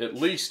table's at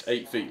least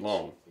 8 feet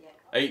long. Yeah.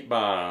 8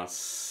 by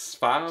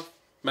 5,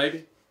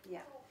 maybe? Yeah.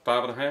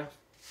 5.5?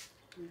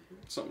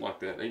 Something like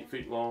that. 8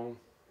 feet long,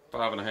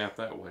 5.5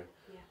 that way.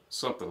 Yeah.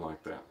 Something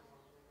like that.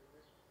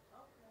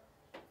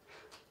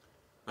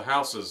 The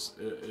house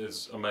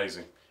is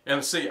amazing.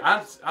 And see,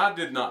 I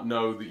did not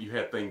know that you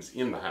had things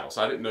in the house.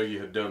 I didn't know you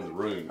had done the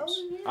rooms.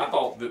 Oh, yeah. I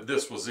thought that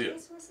this was it.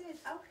 This was it.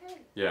 Okay.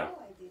 Yeah.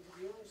 Oh, I did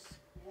rooms.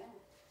 Yeah.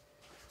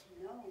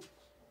 No.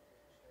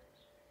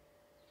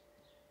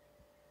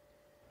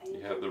 And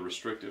You have the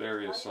restricted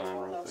area how do you sign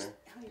call right those- there.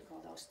 How do you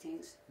call those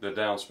things? The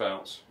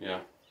downspouts,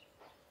 yeah.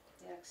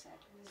 Yeah, exactly.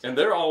 And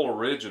they're all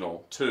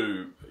original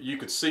too. You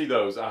could see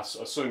those, I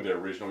assume they're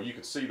original, you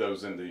could see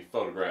those in the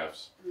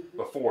photographs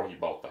before he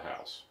bought the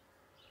house.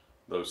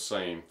 Those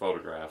same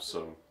photographs,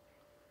 so.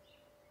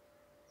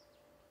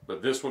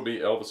 But this would be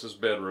Elvis's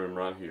bedroom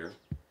right here.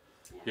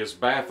 His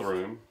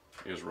bathroom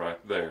is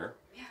right there.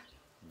 Yeah.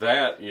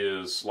 That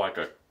is like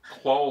a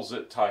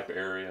closet type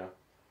area,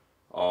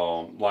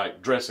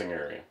 like dressing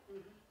area.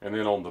 And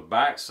then on the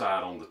back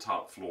side on the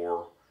top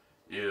floor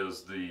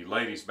is the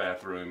ladies'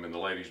 bathroom and the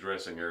ladies'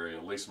 dressing area.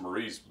 Lisa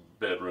Marie's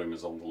bedroom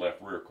is on the left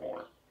rear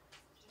corner,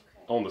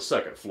 on the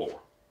second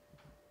floor.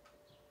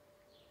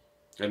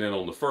 And then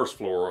on the first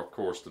floor, of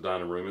course, the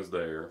dining room is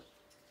there.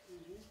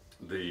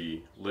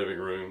 The living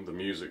room, the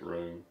music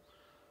room.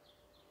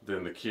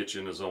 Then the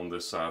kitchen is on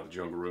this side, the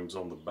jungle room's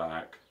on the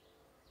back.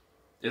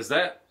 Is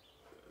that,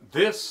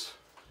 this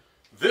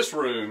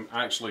room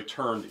actually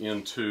turned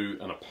into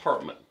an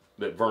apartment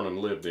that Vernon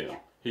lived in.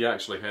 He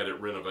actually had it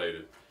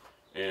renovated,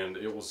 and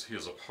it was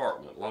his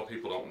apartment. A lot of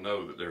people don't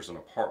know that there's an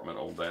apartment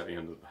on that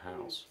end of the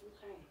house.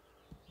 Okay.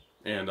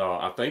 And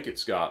I think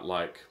it's got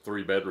like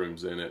 3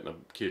 bedrooms in it, and a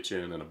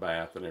kitchen and a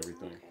bath and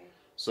everything. Okay.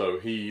 So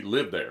he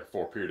lived there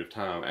for a period of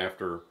time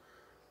after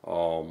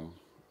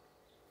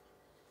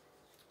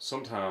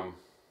sometime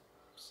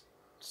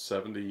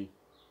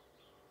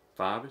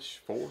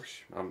 75-ish,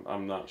 4-ish.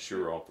 I'm not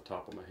sure off the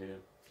top of my head.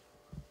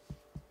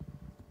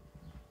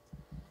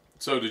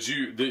 So did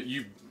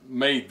you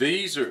made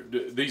these or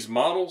these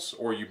models,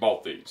 or you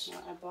bought these?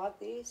 Well, I bought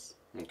these,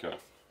 Okay.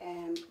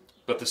 and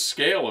But the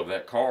scale of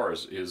that car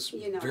is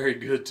You know. very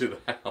good to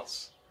the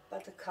house.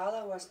 but the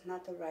color was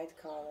not the right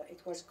color.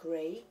 It was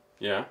gray,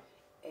 Yeah.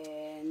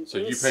 and So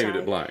you painted it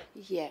inside- black.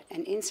 Yeah,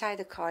 and inside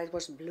the car it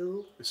was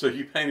blue. So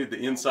you painted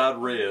the inside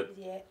red,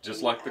 Yeah, just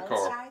and like the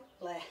car. outside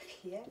black.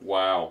 Yeah.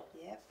 Wow.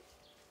 Yep.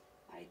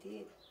 I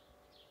did.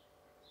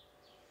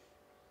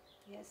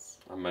 Yes.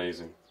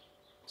 Amazing.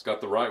 It's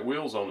got the right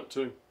wheels on it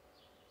too.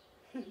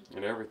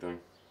 And everything.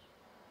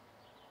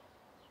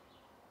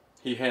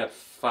 He had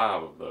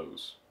 5 of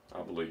those.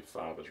 I believe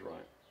 5 is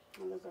right.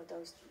 Oh, look at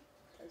those.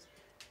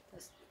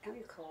 How do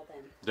you call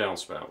them?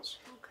 Downspouts.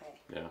 Okay.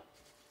 Yeah.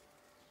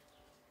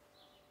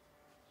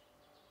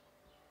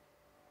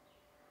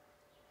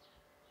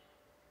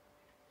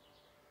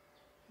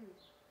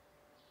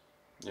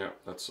 Yeah,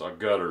 that's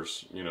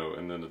gutters, you know,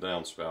 and then the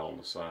downspout on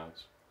the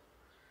sides.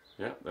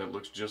 Yeah, that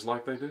looks just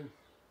like they do.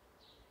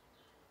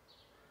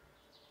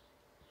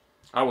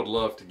 I would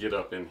love to get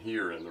up in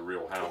here in the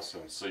real house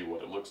and see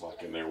what it looks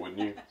like in there, wouldn't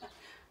you?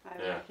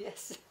 Yeah.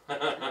 Yes.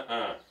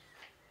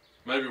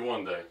 Maybe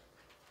one day.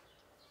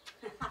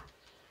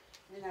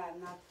 You know, I'm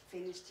not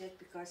finished yet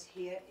because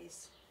here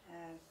is,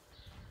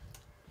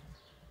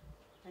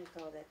 what do you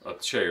call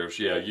that? Chairs,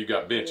 yeah, you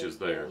got benches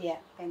there. Yeah,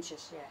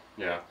 benches,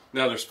 yeah. Yeah.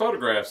 Now there's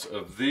photographs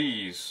of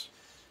these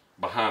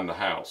behind the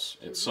house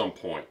at some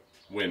point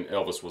when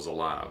Elvis was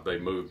alive. They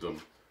moved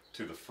them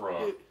to the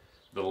front.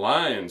 The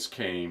lions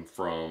came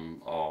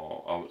from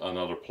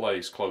another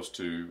place close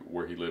to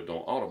where he lived on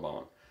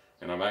Audubon.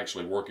 And I'm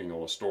actually working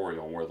on a story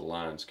on where the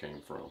lions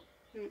came from.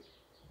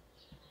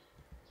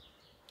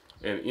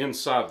 And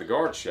inside the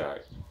guard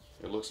shack,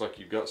 it looks like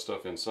you've got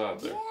stuff inside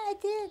there. Yeah, I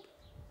did.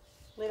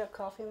 Little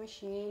coffee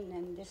machine,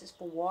 and this is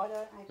for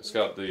water. I It's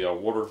think. got the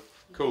water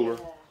cooler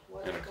Yeah,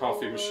 water and a coffee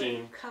cooler,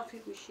 machine.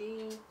 Coffee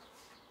machine.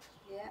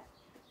 Yeah.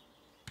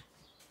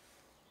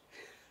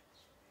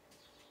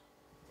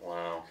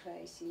 Wow.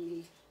 Crazy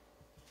me.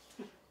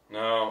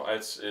 No,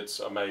 it's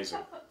amazing.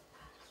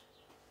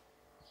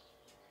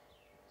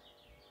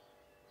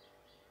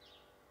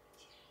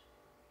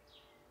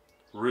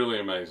 Really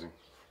amazing.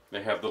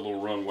 They have the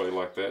little runway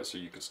like that so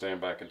you can stand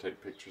back and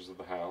take pictures of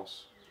the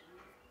house.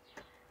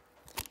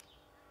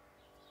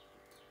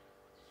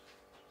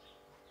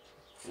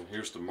 And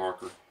here's the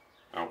marker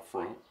out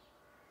front.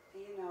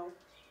 You know,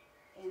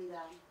 in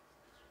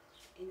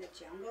the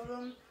jungle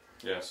room,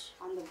 Yes.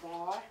 on the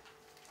bar,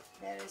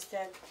 there is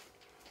that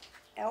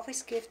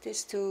Elvis gift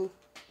this to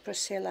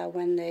Priscilla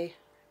when they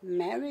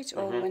married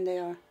or when they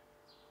are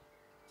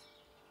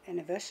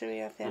anniversary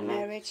of their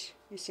marriage.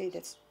 You see,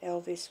 that's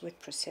Elvis with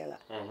Priscilla.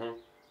 Mm-hmm.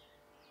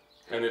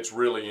 And it's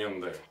really in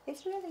there.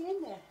 It's really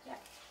in there. Yeah.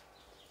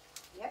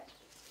 Yep.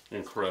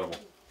 Incredible.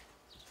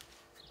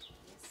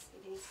 Yes,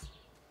 it is.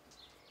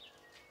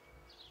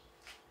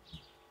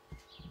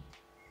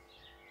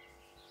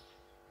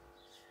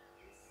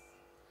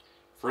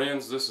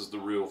 Friends, this is the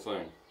real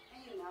thing.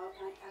 And you know,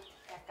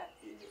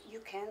 you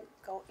can't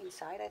go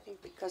inside, I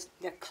think, because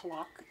the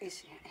clock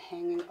is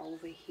hanging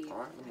over here. All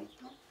right, I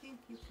don't think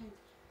you can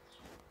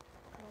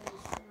go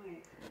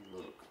inside.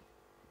 Look.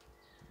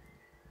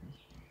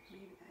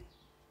 Maybe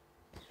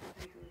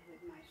I do it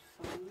with my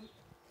phone.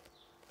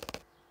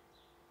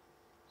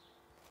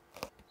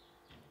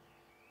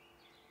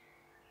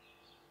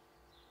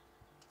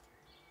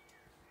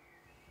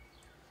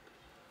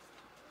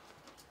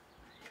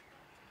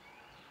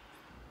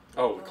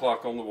 Oh, the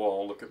clock on the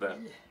wall. Look at that.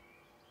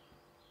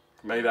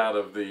 Made out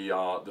of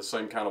the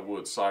same kind of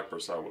wood,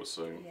 cypress, I would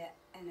assume. Yeah,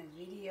 and a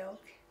video.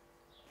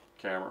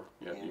 Camera.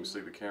 Yeah, you can see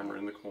the camera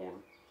in the corner.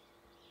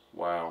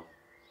 Wow.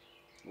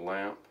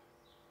 Lamp.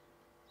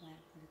 Lamp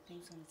with the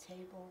things on the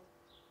table.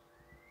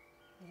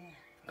 Yeah.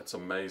 That's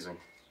amazing.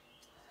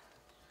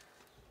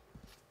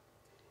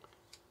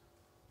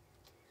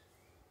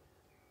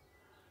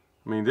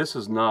 I mean, this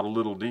is not a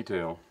little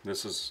detail.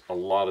 This is a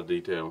lot of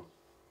detail.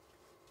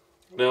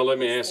 Now, let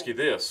me ask you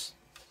this.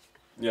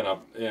 You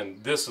know,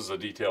 and this is a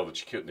detail that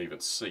you couldn't even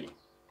see.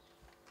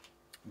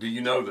 Do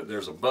you know that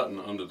there's a button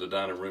under the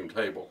dining room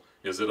table?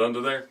 Is it under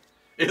there?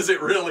 Is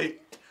it really?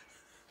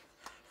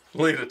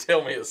 Lita,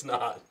 tell me it's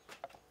not.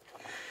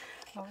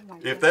 Oh my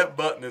If God. that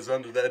button is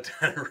under that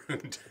dining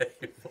room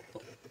table.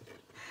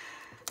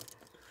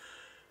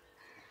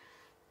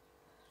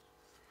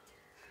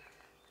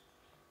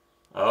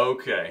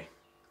 Okay.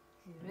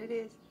 Here it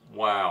is.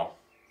 Wow.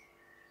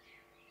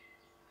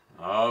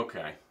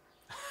 Okay.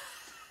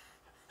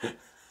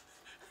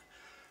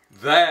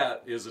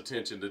 That is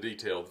attention to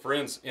detail.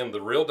 Friends, in the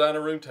real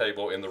dining room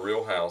table, in the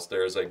real house,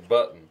 there is a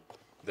button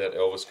that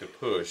Elvis could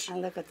push.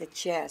 And look at the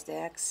chairs.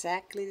 They're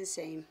exactly the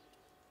same.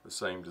 The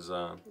same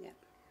design. Yeah.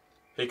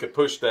 He could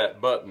push that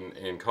button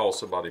and call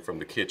somebody from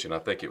the kitchen. I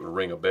think it would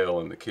ring a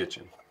bell in the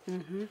kitchen.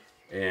 Mm-hmm.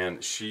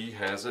 And she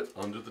has it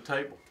under the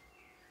table.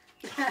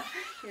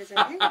 Yes,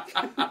 I think.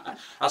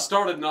 I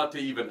started not to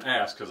even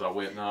ask because I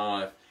went,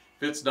 nah, if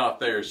it's not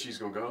there, she's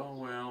going to go, oh,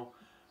 well.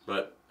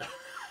 But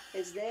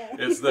It's there.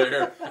 it's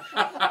there.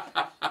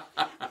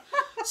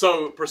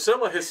 So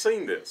Priscilla has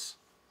seen this.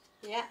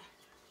 Yeah.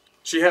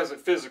 She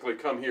hasn't physically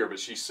come here, but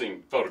she's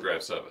seen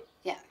photographs of it.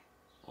 Yeah.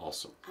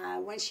 Awesome.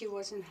 When she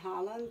was in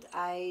Holland,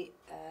 I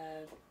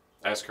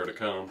Ask her to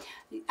come.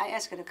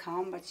 asked her to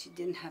come, but she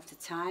didn't have the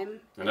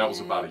time. And that was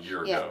about a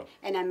year yeah, ago.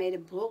 And I made a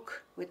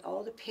book with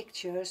all the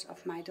pictures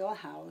of my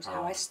dollhouse,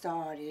 how I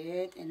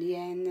started, and the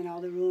end, and all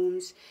the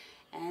rooms.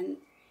 And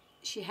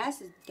she has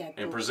that book.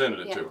 And presented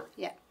it yeah, to her.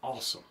 Yeah.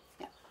 Awesome.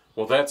 Yeah.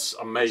 Well, that's She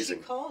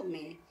amazing. called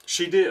me.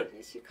 She did.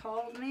 She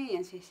called me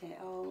and she said,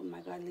 "Oh my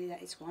God, Lita,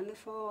 it's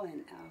wonderful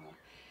and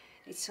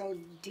it's so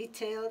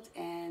detailed,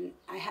 and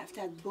I have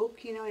that book,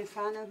 you know, in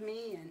front of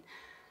me, and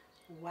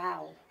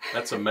wow."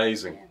 That's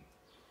amazing. Yeah.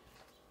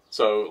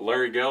 So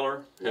Larry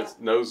Geller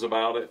knows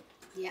about it.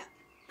 Yeah.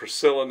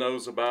 Priscilla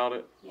knows about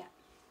it. Yeah.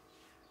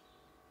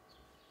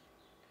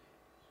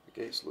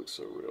 The gates look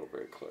so real,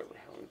 very clever.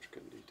 How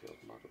intricate and detailed.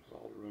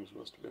 All the rooms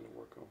must have been to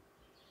work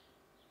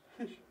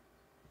on.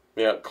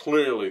 Yeah,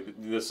 clearly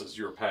this is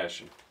your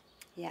passion.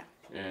 Yeah.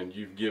 And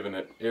you've given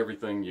it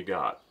everything you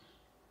got.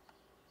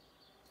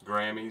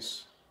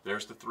 Grammys.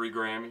 There's the 3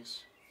 Grammys.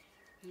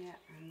 Yeah,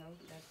 I know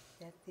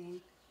that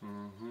thing.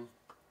 Mm-hmm.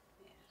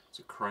 There's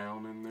a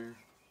crown in there.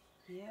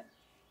 Yeah.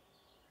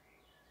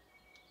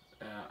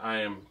 I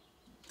am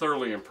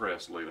thoroughly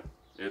impressed, Lita.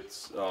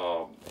 It's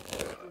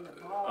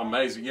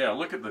amazing. Yeah,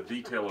 look at the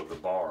detail of the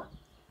bar.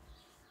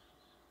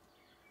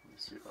 Let me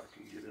see if I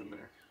can get in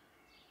there.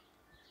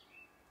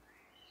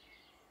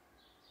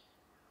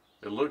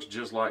 It looks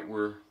just like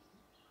we're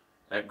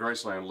at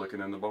Graceland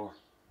looking in the bar.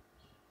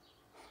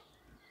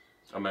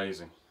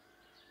 Amazing.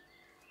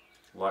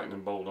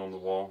 Lightning bolt on the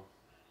wall.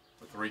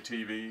 The 3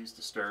 TVs,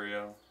 the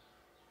stereo,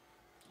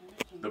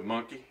 Everything. the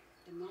monkey.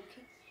 The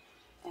monkey.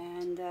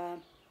 And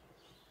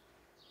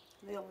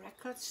little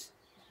records.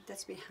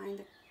 That's behind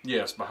the.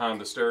 Yes,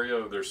 behind the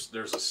stereo,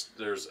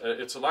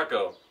 it's like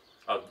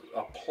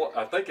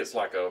I think it's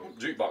like a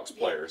jukebox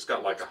player. It's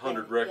got like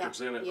 100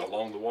 records in it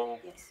along the wall.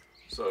 Yes.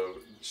 So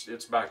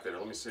it's back there.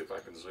 Let me see if I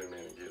can zoom in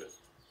and get it.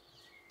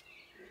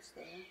 It's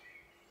there.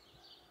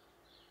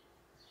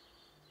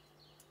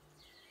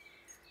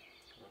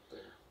 Right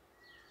there.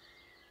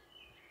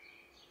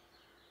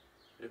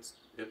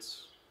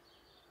 It's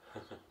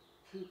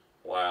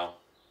wow.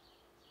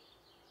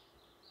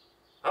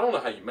 I don't know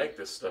how you make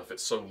this stuff.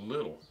 It's so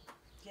little.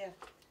 Yeah.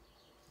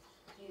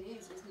 It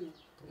is, isn't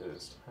it? It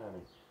is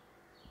tiny.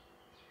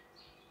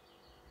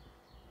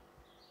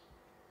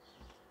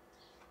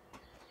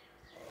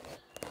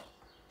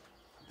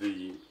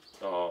 The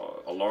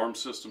alarm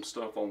system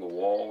stuff on the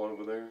wall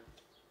over there.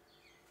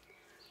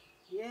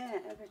 Yeah,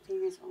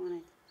 everything is on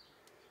it.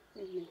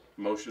 Isn't it?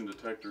 Motion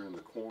detector in the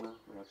corner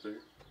right there.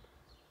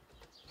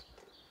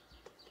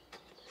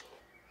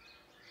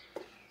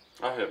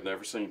 I have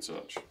never seen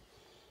such.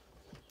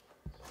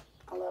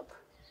 Oh, look.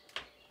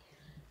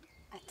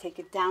 I take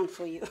it down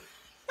for you.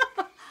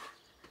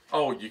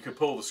 Oh, you could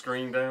pull the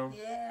screen down?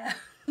 Yeah.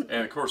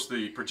 And of course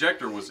the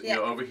projector was Yeah.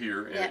 over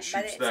here and Yeah, it but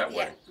shoots it's- that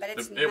way. yeah, but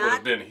it's It would have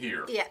not- been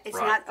here. Yeah, it's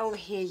right. not over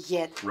here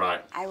yet.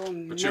 Right. I will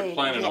But you're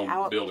planning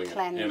on building it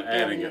and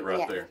adding it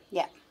right there.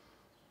 Yeah.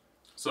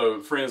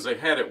 So friends, they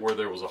had it where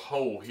there was a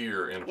hole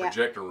here and a Yeah.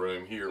 projector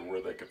room here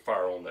where they could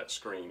fire on that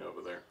screen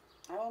over there.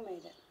 I will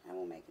make it. I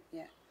will make it,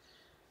 yeah.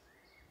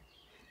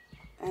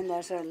 And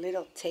there's a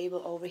little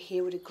table over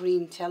here with a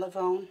green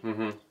telephone.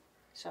 Mm-hmm.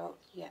 So,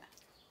 yeah.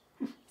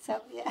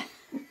 So, yeah.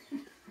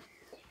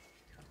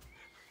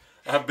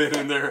 I've been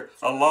in there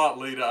a lot,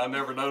 Lita. I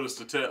never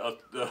noticed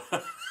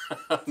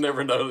I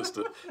never noticed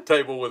a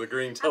table with a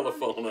green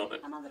telephone on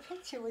it. I'm on the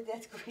picture with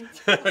that green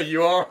telephone.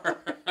 You are?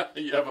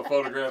 You have a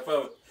photograph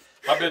of it?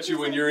 I bet you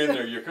when you're in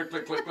there, you're click,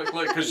 click, click, click,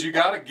 click, because you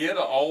got to get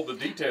all the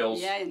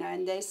details. Yeah, you know,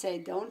 and they say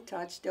don't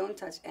touch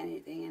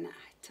anything, and I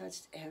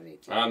touched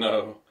everything. I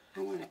know. I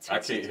want to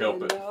touch I can't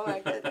help it. No, I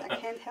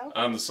can't help it.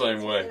 I'm the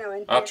same way. You know,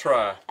 and I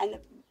try. And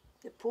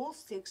the pool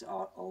sticks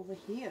are over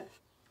here.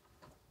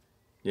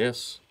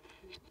 Yes.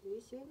 Do you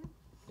see them?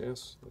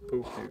 Yes, the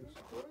pool cues.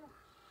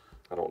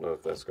 I don't know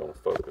if that's going to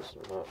focus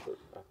or not, but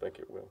I think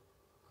it will.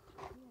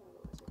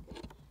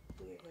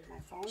 Weird with my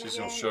phone She's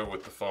again. going to show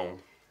with the phone.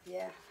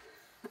 Yeah.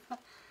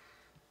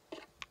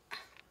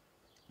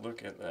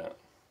 Look at that.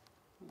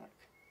 Look.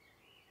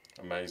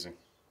 Amazing.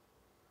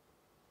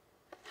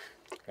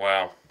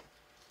 Wow.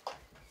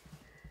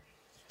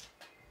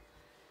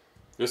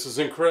 This is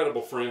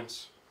incredible,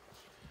 friends.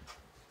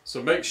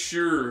 So make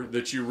sure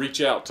that you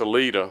reach out to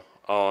Lita.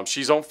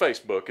 She's on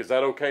Facebook. Is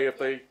that okay if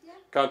they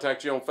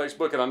contact you on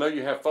Facebook? And I know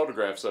you have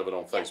photographs of it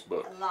on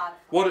Facebook. A lot.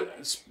 What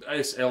is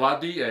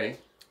Lida?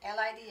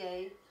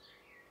 Lida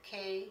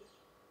K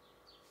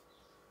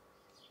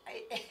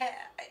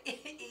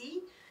E.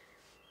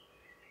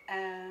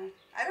 I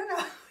don't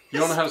know. You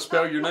don't know how to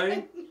spell your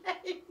name?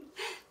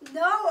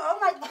 No, oh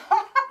my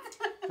God.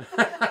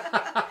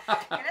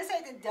 Can I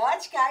say the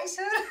Dutch,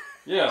 Kaiser?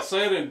 Yeah,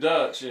 say it in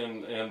Dutch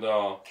and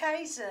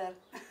Kaiser.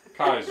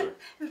 Kaiser.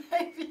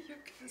 Maybe you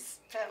can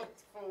spell it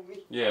for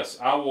me. Yes,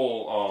 I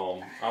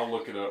will. I'll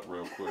look it up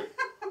real quick.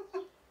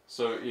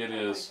 So it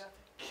is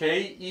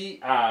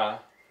Keijer.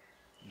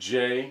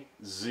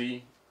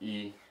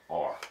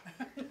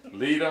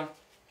 Lida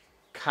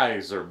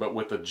Kaiser, but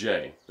with a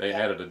J. They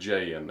added a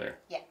J in there.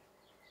 Yeah.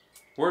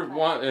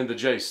 Why? And the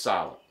J's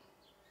silent.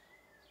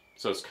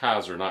 So it's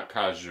Kaiser, not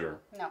Kaiser.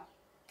 No,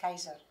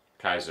 Kaiser.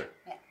 Kaiser.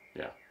 Yeah.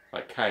 Yeah,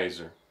 like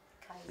Kaiser.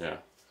 Kaiser. Yeah.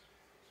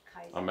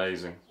 Kaiser.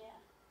 Amazing. Yeah.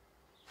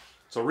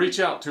 So reach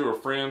out to her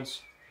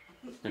friends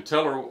and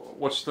tell her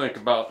what you think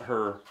about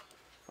her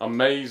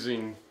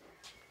amazing.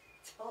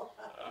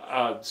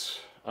 I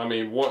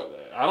mean,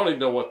 what? I don't even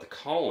know what to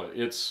call it.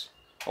 It's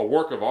a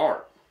work of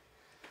art.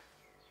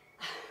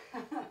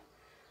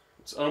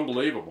 It's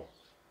unbelievable.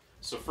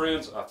 So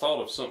friends, I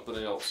thought of something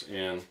else,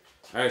 and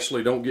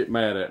Ashley, don't get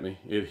mad at me.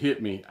 It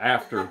hit me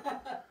after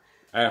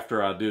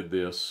I did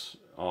this.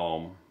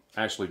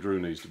 Ashley Drew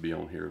needs to be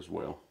on here as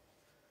well.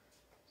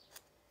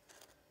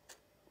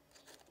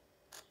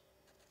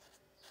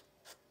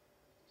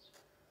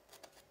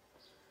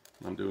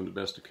 I'm doing the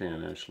best I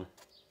can, Ashley.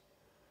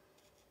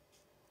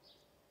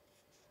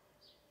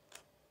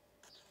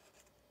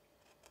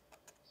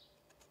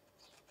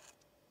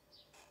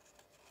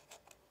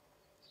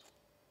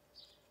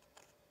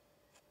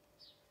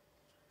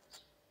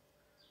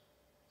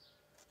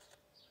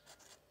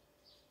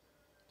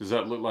 Does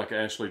that look like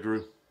Ashley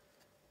Drew?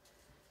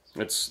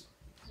 It's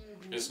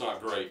not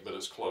great, but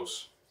it's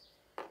close.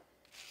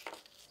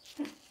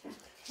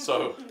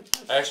 So,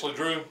 Ashley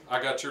Drew,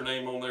 I got your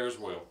name on there as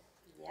well.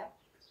 Yep.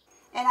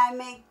 And I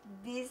make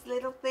these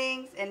little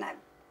things and I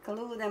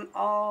glue them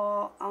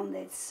all on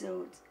that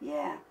suit.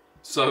 Yeah.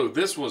 So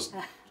this was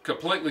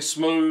completely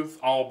smooth,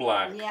 all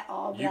black. Yeah,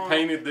 all black. You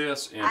painted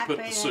this and put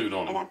the painted suit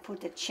on and I it. put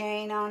the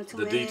chain onto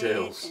The it.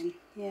 details. And,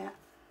 yeah.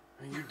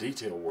 Man, your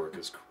detail work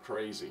is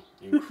crazy,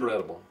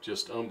 incredible,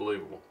 just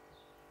unbelievable.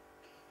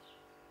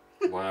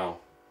 Wow.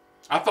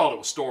 I thought it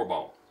was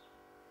store-bought.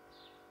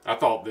 I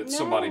thought that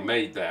somebody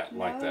made that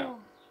like that. No,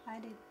 I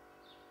did.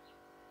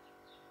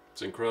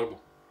 It's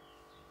incredible.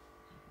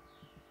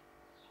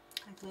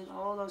 I put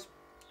all those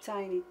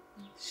tiny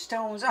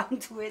stones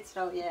onto it,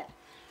 so yeah.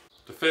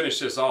 To finish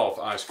this off,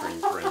 ice cream,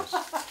 friends.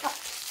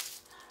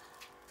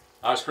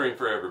 Ice cream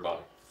for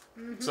everybody.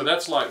 So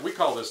that's like, we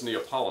call this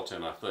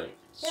Neapolitan, I think.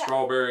 Yeah.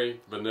 Strawberry,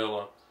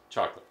 vanilla,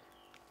 chocolate.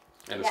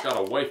 And it's Yeah. got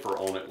a wafer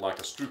on it like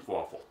a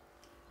stroopwafel.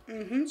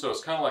 So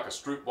it's kind of like a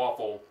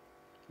stroopwafel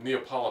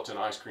Neapolitan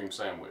ice cream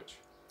sandwich.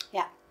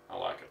 Yeah. I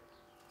like it.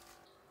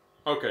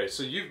 Okay,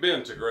 so you've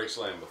been to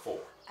Graceland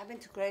before. I've been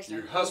to Graceland.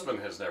 Your husband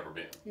has never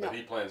been, No. but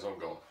he plans on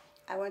going.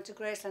 I went to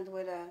Graceland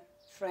with a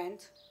friend.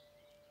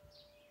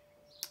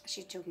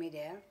 She took me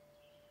there.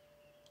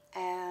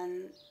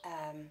 And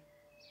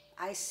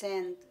I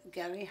sent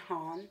Gary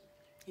Hahn,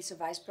 he's the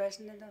vice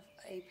president of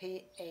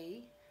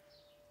APA,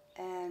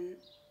 and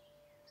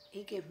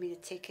he gave me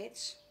the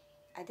tickets.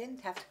 I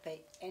didn't have to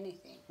pay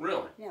anything.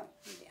 Really? No,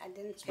 I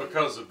didn't pay.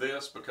 Because of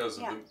this? Because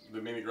of Yeah.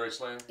 the mini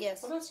Graceland?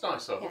 Yes. Well, that's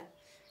nice of Yeah. him.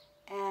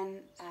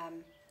 And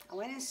I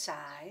went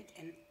inside,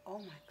 and oh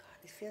my God,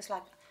 it feels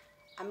like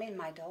I'm in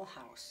my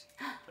dollhouse.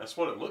 That's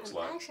what it looks I'm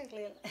like.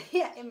 actually,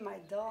 yeah, in my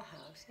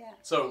dollhouse, yeah.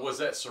 So was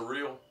that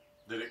surreal?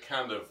 Did it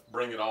kind of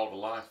bring it all to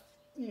life?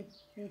 Yeah.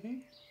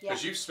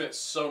 Because you've spent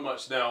so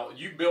much now.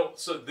 You built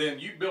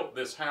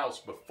this house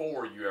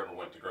before you ever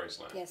went to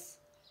Graceland. Yes.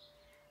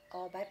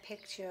 All by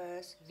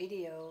pictures,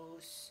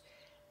 videos,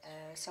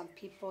 some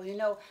people, you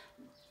know,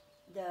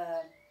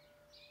 the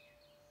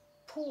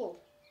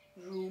pool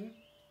room,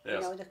 Yes.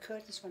 you know, the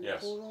curtains from the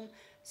Yes. pool room,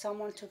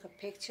 someone took a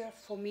picture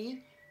for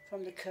me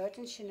from the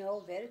curtains, you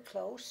know, very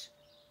close.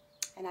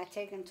 And I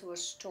take them to a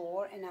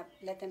store and I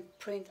let them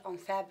print on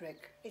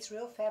fabric. It's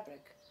real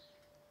fabric.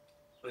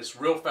 It's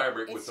real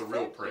fabric with It's the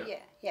real print.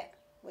 Yeah,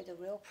 with the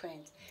real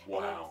print. Wow.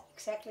 And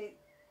it's exactly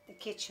the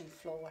kitchen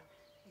floor.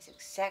 It's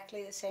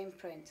exactly the same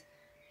print.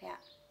 Yeah.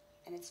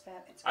 And it's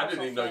fabric. I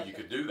didn't even know you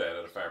could do that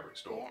at a fabric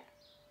store.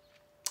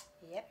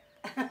 Yeah.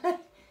 Yep.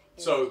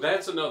 So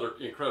that's another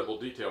incredible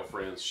detail,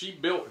 friends. She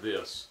built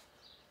this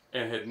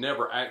and had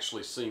never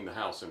actually seen the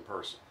house in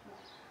person.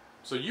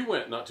 So you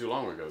went not too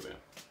long ago then.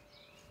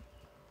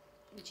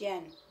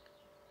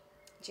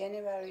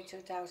 January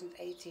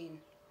 2018.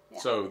 Yeah.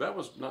 So that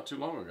was not too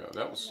long ago.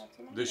 That was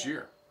this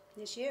year.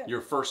 This year.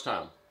 Your first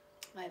time.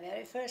 My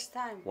very first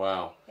time.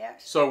 Wow.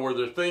 Yes. So were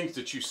there things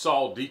that you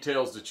saw,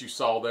 details that you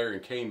saw there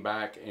and came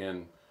back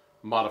and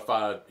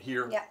modified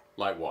here? Yeah.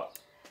 Like what?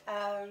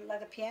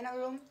 Like a piano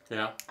room.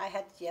 Yeah. I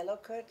had yellow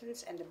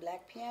curtains and the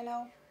black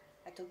piano.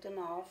 I took them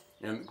off.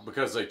 And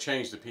because they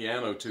changed the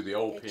piano to the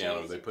old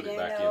piano, they put it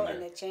back in there.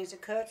 And they changed the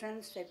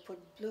curtains. They put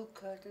blue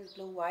curtains,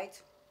 blue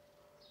white.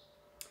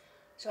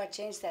 So I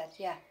changed that,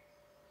 yeah.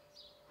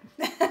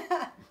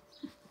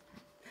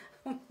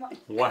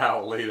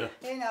 Wow, Lita.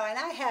 You know, and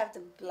I have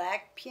the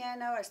black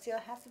piano. I still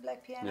have the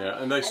black piano.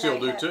 Yeah, and they still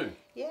do too.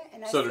 Yeah,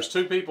 and so there's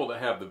two people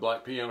that have the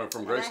black piano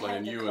from I have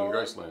Graceland, the you gold- and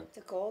Graceland.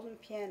 The golden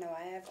piano.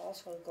 I have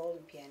also a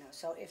golden piano.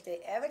 So if they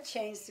ever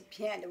change the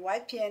piano, the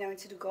white piano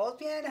into the gold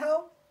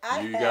piano,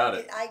 You got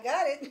it. I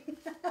got it.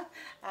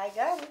 I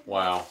got it.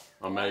 Wow,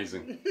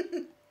 amazing.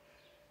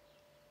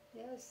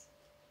 Yes.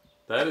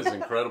 That is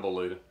incredible,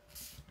 Lita.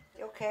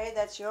 Okay,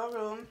 that's your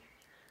room.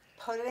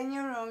 Put it in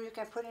your room. You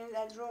can put it in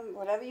that room,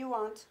 whatever you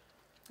want.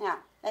 Yeah.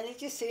 And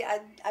did you see, I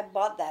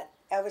bought that.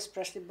 Elvis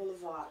Presley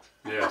Boulevard.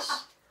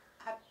 Yes.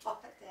 I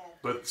bought that.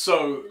 But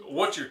so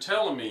what you're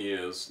telling me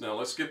is, now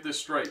let's get this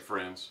straight,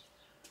 friends.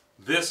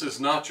 This is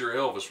not your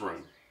Elvis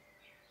room.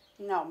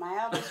 No, my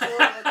Elvis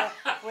room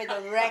with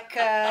the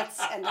records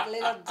and the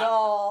little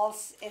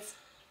dolls. It's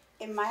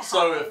in my house.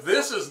 So if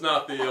this is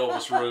not the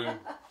Elvis room,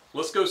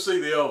 let's go see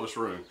the Elvis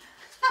room.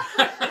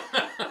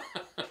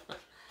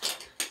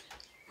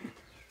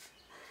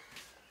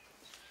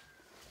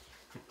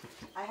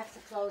 I have to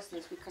close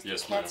this because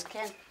Yes, the cats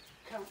can't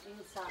come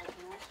inside,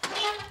 you know?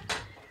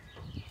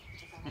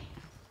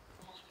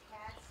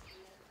 Cats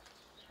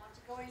want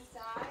to go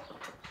inside?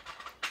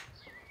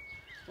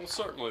 Well,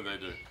 certainly they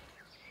do.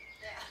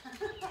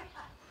 Yeah.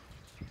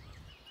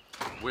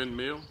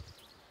 Windmill.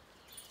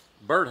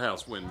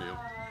 Birdhouse windmill.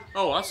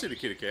 Oh, I see the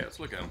kitty cats.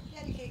 Look at them.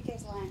 Yeah, the kitty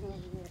cat's lying over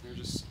here. They're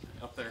just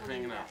up there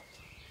hanging out.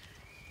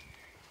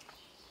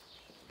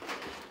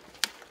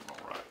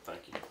 All right,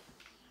 thank you.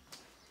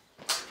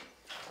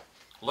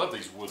 Love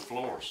these wood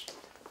floors.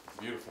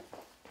 Beautiful.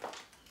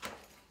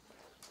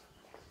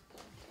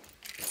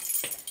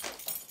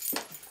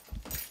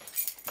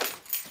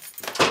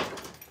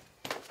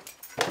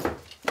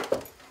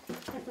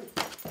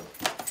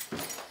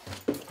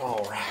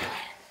 All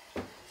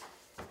right.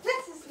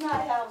 This is my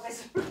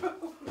Elvis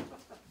room.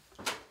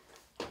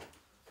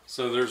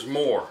 So there's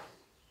more.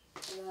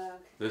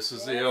 Look. This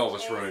is the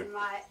Elvis This room. is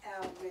my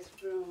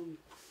Elvis room.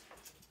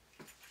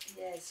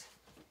 Yes.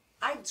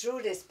 I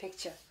drew this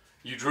picture.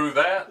 You drew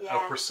that? Yeah.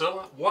 Of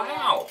Priscilla?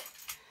 Wow.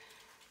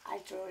 I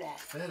drew that.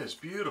 That is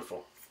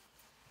beautiful.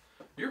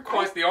 You're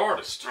quite the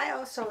artist. I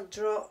also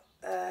drew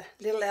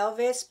Little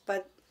Elvis,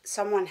 but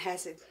someone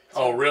has it.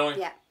 Oh, really?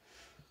 Yeah.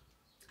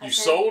 I You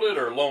said- sold it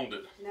or loaned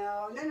it?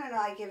 No,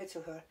 I gave it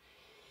to her.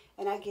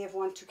 And I gave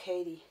one to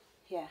Katie.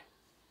 Yeah.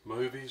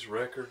 Movies,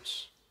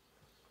 records.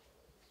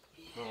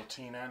 Little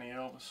teen Annie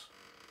Elvis.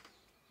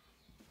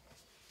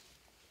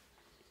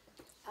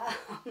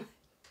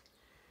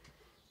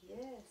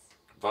 Yes.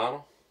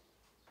 Vinyl.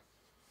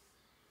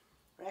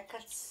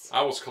 Records.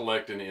 I was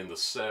collecting in the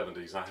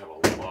 70s. I have a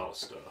lot of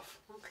stuff.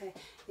 Okay.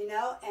 You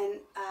know, and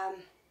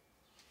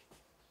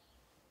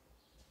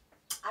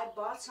I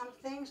bought some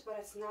things, but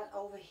it's not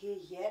over here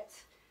yet.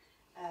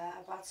 I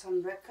bought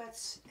some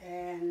records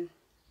and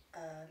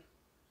I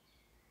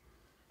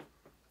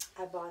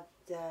bought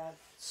the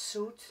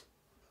suit,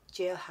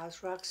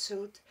 Jailhouse Rock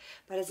suit,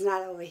 but it's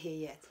not over here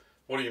yet.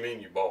 What do you mean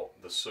you bought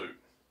the suit?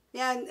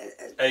 Yeah,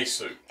 A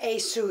suit. a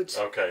suit.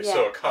 Okay, Yeah,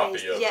 so a copy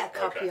of it. Yeah, a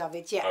copy Okay. of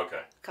it. Yeah.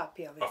 Okay.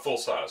 Copy of it. A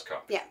full-size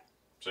copy. Yeah.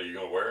 So you're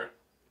going to wear it?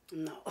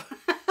 No.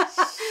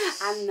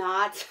 I'm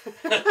not.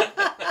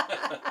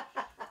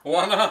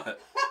 Why not?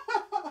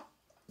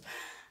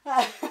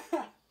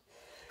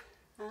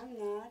 I'm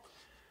not.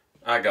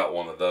 I got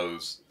one of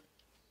those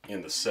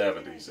in the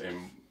 70s,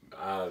 and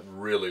I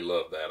really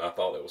loved that. I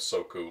thought it was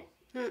so cool.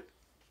 I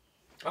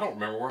don't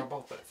remember where I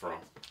bought that from.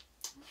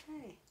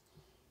 Okay.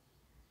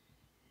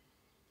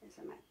 These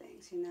are my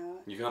things, you know.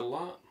 You got a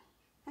lot?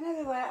 And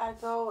everywhere I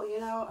go, you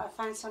know, I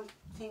find some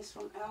things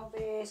from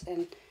Elvis,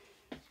 and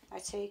I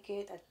take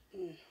it.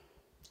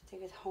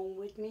 Take it home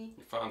with me.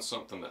 You find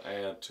something to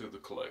add to the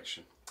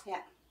collection.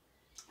 Yeah.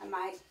 And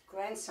my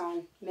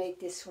grandson made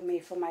this for me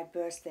for my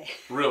birthday.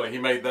 Really? He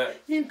made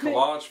that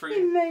collage for He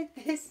you? made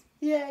this.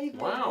 Yeah, he made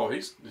Wow,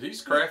 it.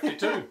 he's crafty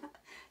too.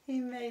 He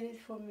made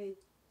it for me.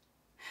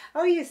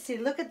 Oh, you see,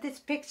 look at this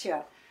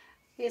picture.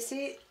 You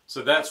see?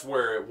 So that's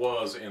where it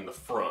was in the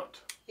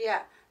front.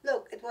 Yeah,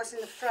 look, it was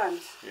in the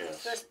front.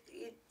 Yes. First,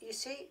 you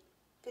see,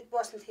 it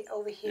wasn't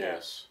over here.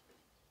 Yes.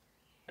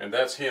 And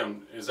that's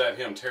him, is that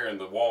him tearing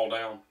the wall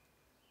down?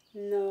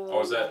 No.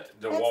 Or is that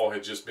the wall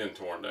had just been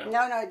torn down?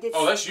 No,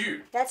 Oh, that's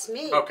you. That's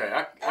me. Okay,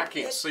 I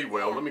can't see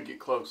well. Yeah. Let me get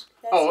close.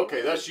 That's Oh, okay,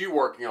 me. that's you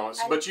working on it.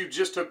 But you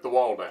just took the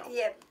wall down.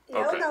 Yeah.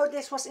 Okay. No,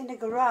 this was in the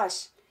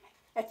garage.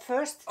 At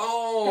first,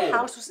 Oh. the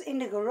house was in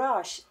the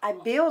garage. I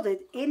built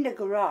it in the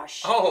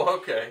garage. Oh,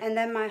 okay. And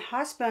then my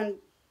husband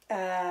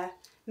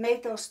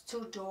made those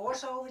two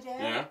doors over there.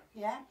 Yeah.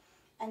 Yeah.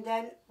 And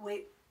then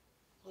we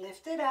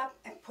lifted up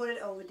and put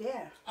it over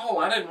there. Oh,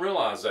 I didn't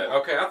realize that.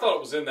 Okay, I thought it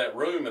was in that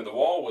room and the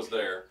wall was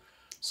there.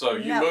 So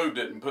you moved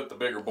it and put the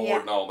bigger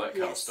board and all that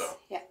kind of stuff.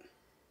 Yeah.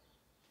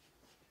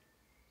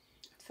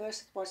 At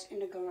first it was in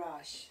the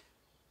garage.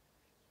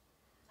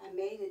 I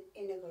made it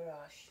in the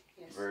garage.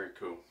 Yes. Very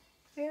cool.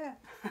 Yeah.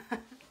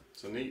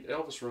 It's a neat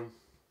Elvis room.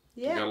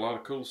 Yeah. You got a lot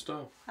of cool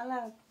stuff. I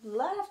love a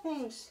lot of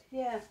things.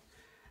 Yeah.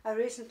 I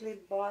recently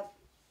bought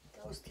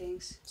those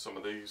things. Some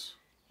of these.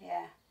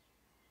 Yeah.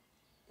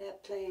 They're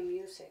playing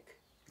music.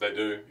 They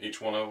do, each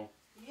one of them.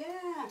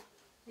 Yeah,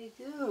 they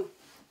do.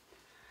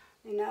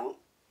 You know?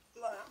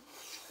 Well,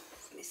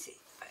 let me see.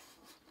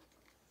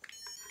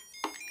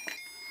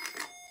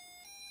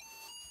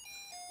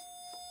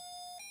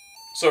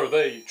 So are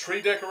they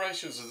tree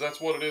decorations? Is that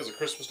what it is, a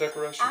Christmas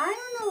decoration? I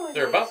don't know what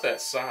They're it about is.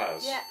 that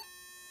size. Yeah.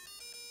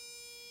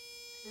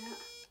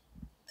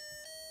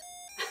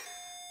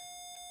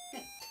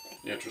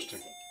 Yeah. Interesting.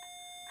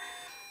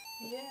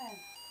 Yeah.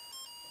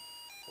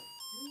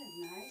 Isn't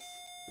that nice?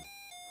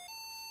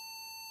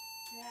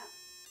 Yeah.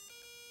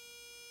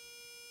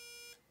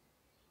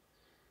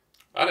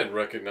 I didn't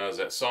recognize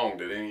that song,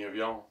 did any of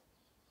y'all?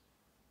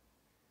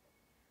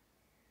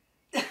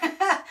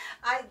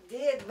 I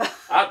did, but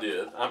I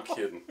did. I'm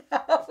kidding.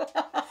 I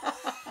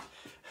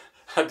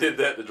did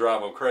that to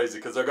drive them crazy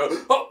because they go,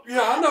 oh,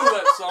 yeah, I know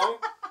that song.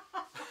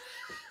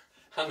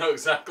 I know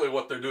exactly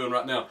what they're doing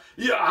right now.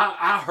 Yeah,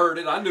 I heard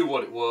it. I knew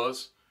what it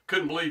was.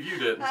 Couldn't believe you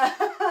didn't.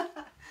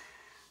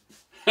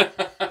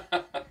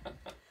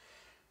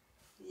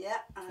 yeah.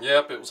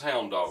 Yep, it was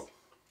Hound Dog.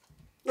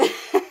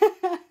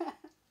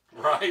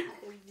 Right?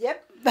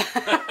 Yep.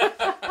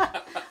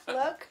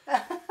 Look.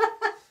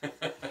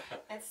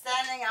 It's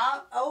standing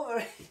out over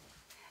it.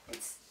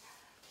 It's,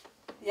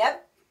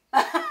 yep.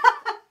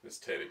 This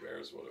teddy bear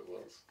is what it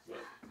was. But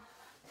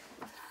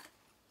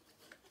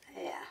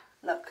Yeah,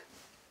 look.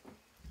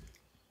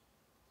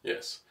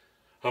 yes.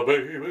 Oh,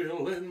 baby,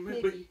 let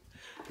me be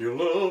your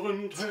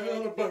loving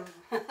teddy bear.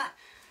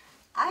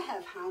 I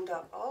have Hound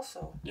Dog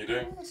also. You do?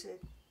 Where is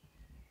it?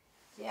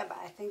 Yeah, but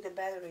I think the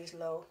battery is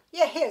low.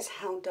 Yeah, here's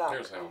Hound Dog.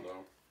 There's Hound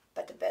Dog.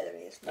 But the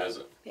battery is low. Is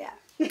it? Yeah.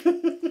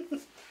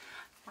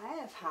 I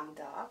have Hound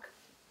Dog.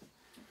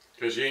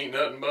 Because you ain't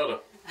nothing but a...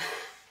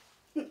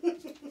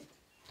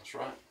 That's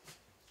right.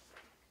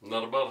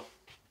 Nothing but a...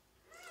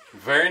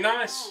 Very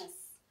nice.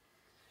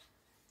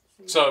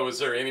 Yes. So, is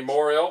there any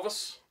more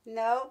Elvis?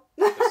 No.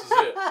 This is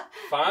it.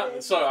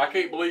 Fine. So, I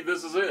can't believe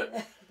this is it.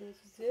 This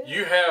is it.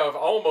 You have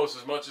almost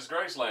as much as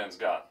Graceland's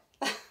got.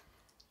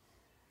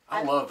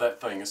 I love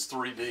that thing. It's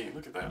 3D.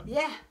 Look at that.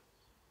 Yeah.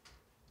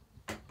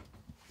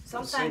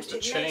 Sometimes seems to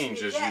it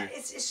change makes as me, yeah, you...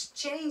 it's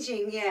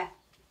changing, yeah.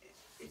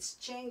 It's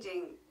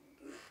changing.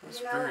 It's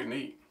you know? very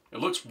neat. It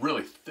looks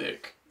really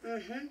thick.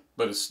 Mm-hmm.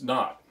 But it's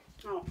not.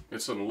 Oh.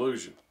 It's an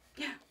illusion.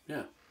 Yeah.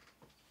 Yeah.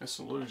 It's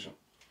an illusion.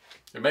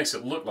 It makes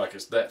it look like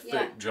it's that thick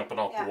Yeah. jumping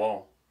off Yeah. the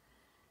wall.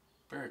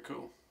 Very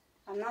cool.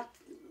 I'm not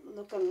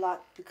looking a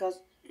lot because,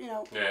 you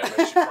know. Yeah, it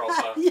makes you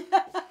cross-eyed.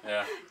 Yeah.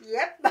 Yeah.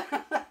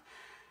 Yep.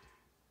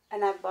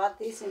 And I bought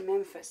these in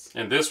Memphis.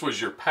 And this was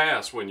your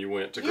pass when you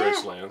went to Yeah.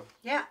 Graceland.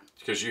 Yeah.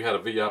 Because you had a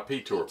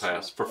VIP tour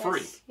pass for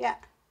free. Yes. Yeah.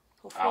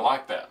 For free. I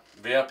like that.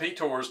 VIP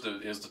tours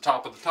is the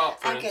top of the top,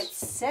 friends. I get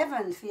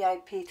 7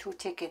 VIP tour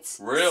tickets.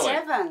 Really?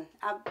 7.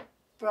 I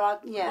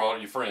brought, yeah.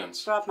 Brought your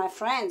friends. Brought my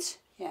friends.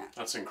 Yeah.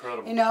 That's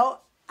incredible. You know,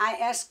 I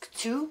asked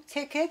 2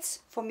 tickets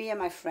for me and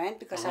my friend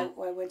because I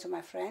went to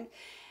my friend.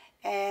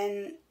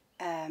 And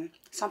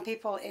some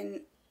people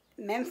in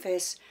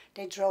Memphis,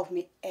 they drove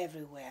me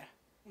everywhere.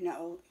 You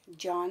know,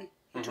 John,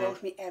 he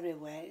drove me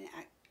everywhere. And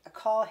I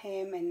called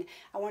him and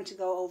I wanted to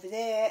go over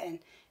there and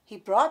he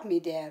brought me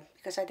there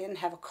because I didn't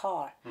have a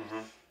car.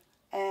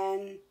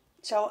 And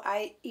so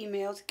I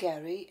emailed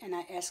Gary and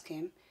I asked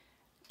him,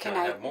 Can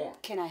I have more?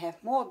 Can I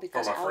have more?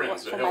 Because my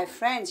friends, for they're my helping.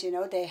 friends, you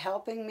know, they're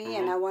helping me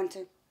and I want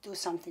to do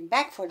something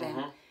back for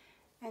them.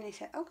 And he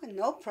said, okay,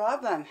 no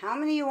problem. How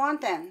many you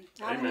want then?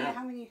 How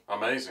many?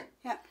 Amazing.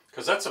 Yeah.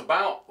 Because that's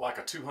about like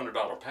a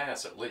 $200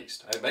 pass at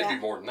least. It may be Yeah.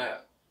 more than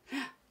that.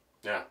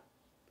 Yeah.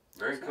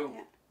 Very cool.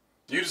 Yeah.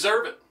 You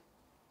deserve it.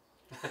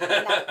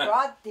 And I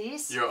brought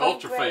these You're an from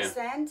ultra fan.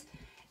 Graceland,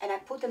 and I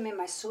put them in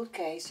my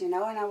suitcase, you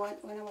know, and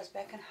when I was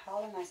back in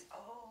Holland, I said,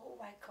 oh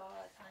my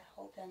God, I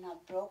hope they're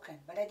not broken.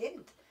 But I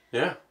didn't.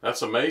 Yeah,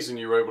 that's amazing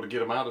you were able to get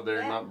them out of there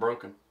and Yeah. not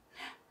broken.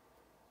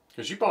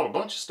 Because you bought a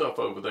bunch of stuff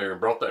over there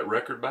and brought that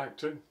record back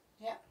too.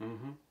 Yeah.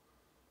 Mm-hmm.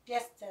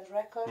 Yes, the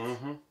record.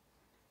 Mm-hmm.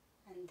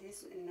 And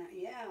this,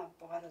 yeah, I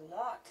bought a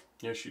lot.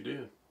 Yes, you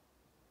did.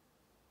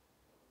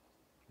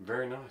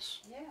 Very nice.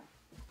 Yeah,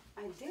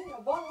 I did. I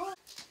bought a lot.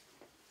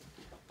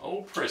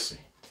 Old Prissy.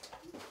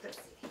 Let's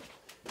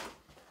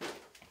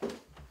see.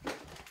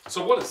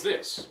 So what is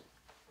this?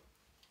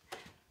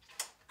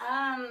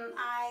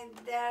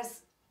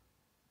 There's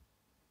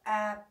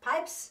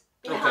pipes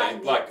Okay,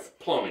 behind like it.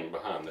 plumbing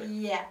behind there.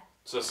 Yeah.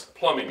 So it's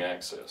plumbing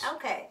access,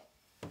 Okay.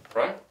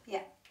 right?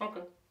 Yeah.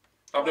 Okay.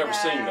 I've never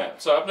seen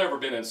that. So I've never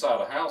been inside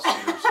a house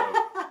here, so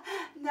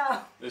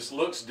No. this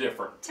looks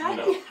different,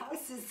 Tiny you know.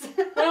 houses.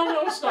 Well,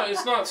 no, it's not.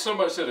 It's not so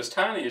much that it's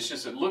tiny. It's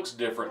just it looks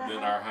different than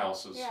our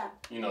houses. Yeah.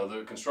 You know,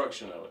 the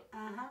construction of it.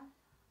 Uh-huh.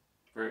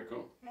 Very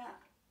cool. Yeah.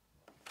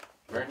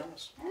 Very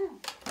nice. Yeah.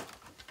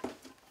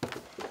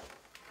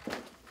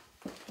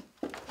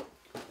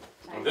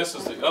 And this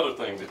is the other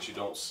thing that you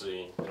don't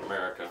see in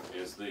America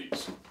is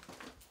these.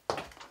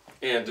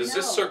 And does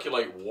this No.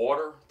 circulate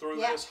water through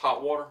Yeah. this?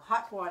 Hot water?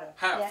 Hot water.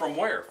 How, Yeah. From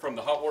where? From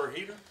the hot water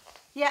heater?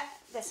 Yeah,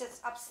 this is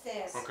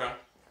upstairs. Okay.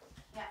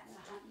 Yeah,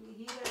 the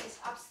heater is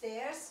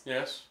upstairs,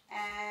 Yes.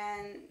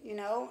 and you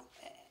know,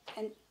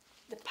 and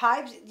the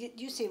pipes.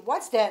 You see,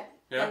 what's that?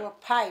 Yeah. There were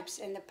pipes,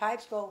 and the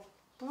pipes go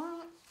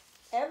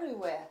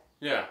everywhere.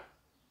 Yeah.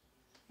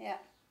 Yeah.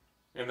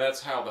 And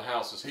that's how the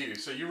house is heated.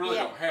 So you really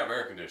Yeah. don't have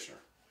air conditioner.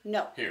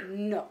 No. Here.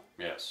 No.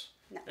 Yes.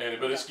 No.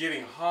 But it's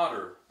getting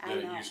hotter I than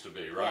it know. used to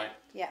be, right?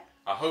 Yeah.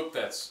 I hope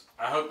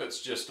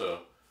it's just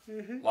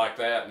like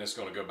that and it's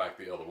going to go back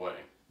the other way.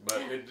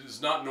 But it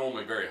is not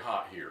normally very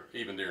hot here,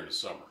 even during the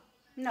summer.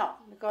 No,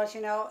 because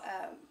you know,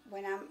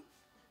 when I'm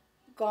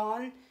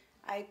gone,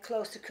 I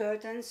close the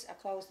curtains. I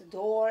close the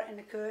door and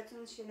the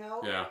curtains. You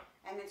know. Yeah.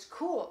 And it's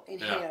cool in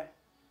Yeah. here.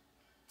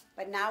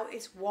 But now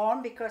it's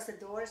warm because the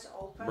door is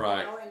open.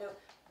 Right. You know, and the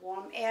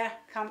warm air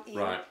come in.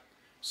 Right.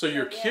 So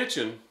your Yeah.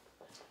 kitchen,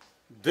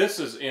 this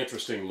is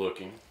interesting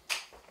looking.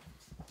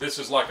 This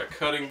is like a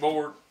cutting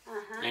board,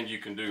 and you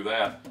can do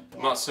that.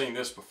 I've not seen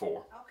this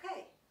before.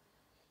 Okay.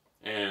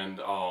 And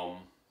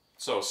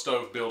so a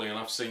stove built-in,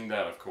 I've seen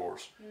that, of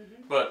course.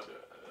 But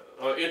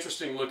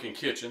interesting looking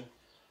kitchen.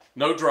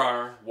 No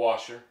dryer,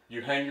 washer.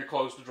 You hang your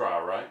clothes to dry,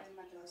 right? And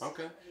my clothes.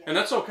 Okay. Yeah. And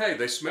that's okay.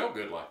 They smell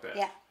good like that.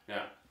 Yeah.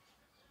 Yeah.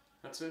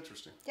 That's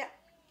interesting. Yeah.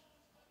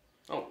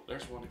 Oh,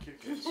 there's one of the Kit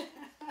Kats.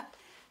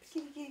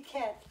 Kitty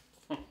cat.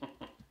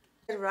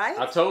 Right?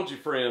 I told you,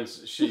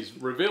 friends, she's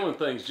revealing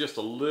things just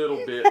a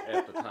little bit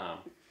at the time.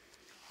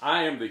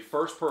 I am the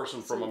first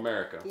person from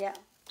America Yeah.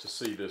 to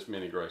see this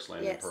mini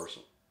Graceland Yes. in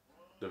person.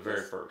 The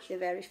very first. The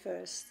very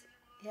first.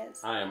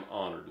 Yes. I am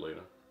honored,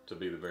 Lita, to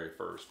be the very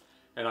first.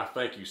 And I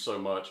thank you so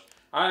much.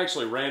 I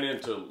actually ran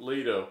into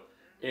Lita,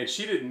 and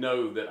she didn't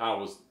know that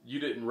you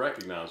didn't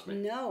recognize me.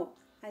 No,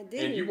 I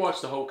didn't. And you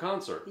watched the whole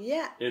concert.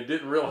 Yeah. And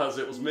didn't realize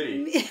it was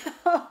me.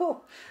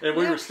 Oh, And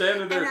we yeah. were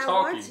standing there And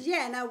talking.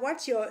 and I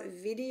watch your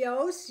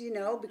videos, you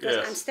know, because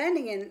Yes. I'm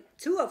standing in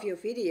 2 of your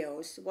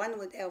videos. One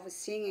with Elvis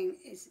singing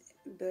his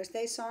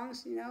birthday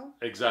songs, you know.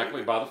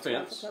 Exactly, by the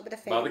fence, By the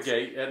by the fence.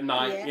 gate, at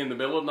night, Yeah. in the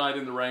middle of the night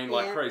in the rain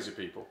like Yeah. crazy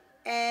people.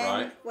 And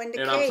Right? when the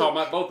And cake. I'm talking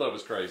about both of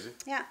us crazy.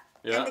 Yeah.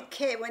 Yeah. And the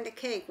cake,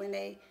 when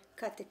they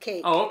cut the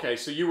cake. Oh, okay,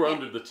 so you were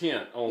under the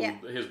tent on Yeah.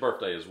 his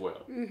birthday as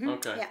well.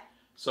 Okay. Yeah.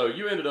 So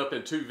you ended up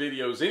in 2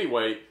 videos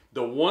anyway.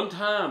 The one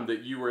time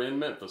that you were in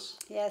Memphis.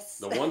 Yes.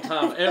 The one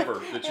time ever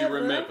that you were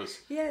in Ever.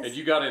 Memphis. Yes. And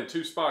you got in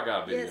 2 Spy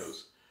Guy videos.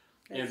 Yes.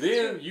 And That's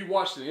then true. you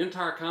watched the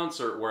entire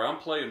concert where I'm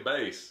playing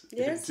bass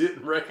Yes. and didn't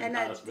And I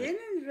recognize me.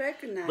 didn't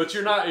recognize. But if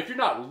you're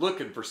not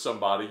looking for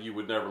somebody, you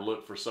would never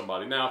look for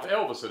somebody. Now, if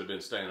Elvis had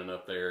been standing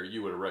up there,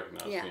 you would have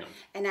recognized Yeah. him.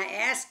 And I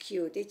asked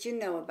you, did you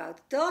know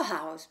about the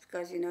dollhouse?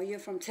 Because, you know, you're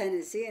from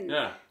Tennessee. And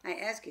Yeah. I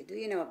asked you, do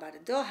you know about the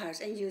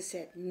dollhouse? And you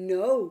said,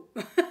 no.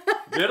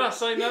 Did I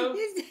say no?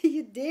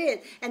 You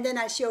did. And then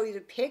I showed you the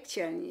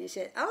picture and you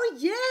said, oh,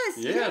 yes.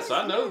 Yes,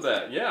 I know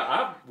that. Yeah,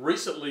 I've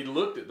recently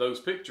looked at those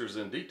pictures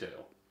in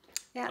detail.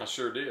 Yeah. I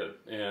sure did.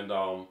 And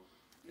I'm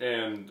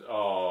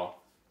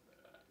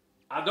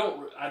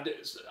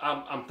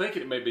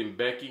thinking it may have been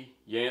Becky,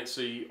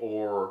 Yancey,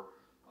 or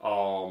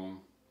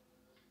dang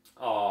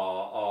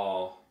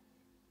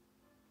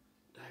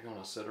on,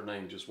 I said her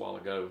name just a while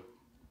ago.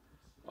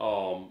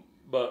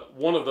 But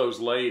one of those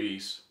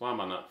ladies, why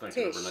am I not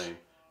thinking of Tish. her name?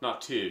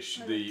 Not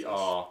Tish.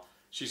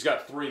 She's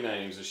got 3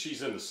 names, and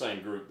she's in the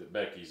same group that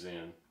Becky's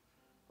in.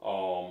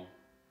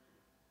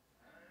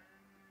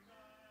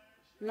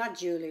 Not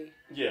Julie.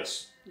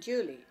 Yes.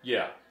 Julie.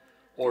 Yeah.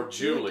 Or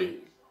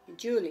Julie.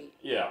 Julie.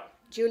 Yeah.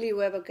 Julie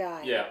Weber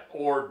Guy. Yeah.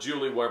 Or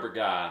Julie Weber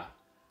Guy.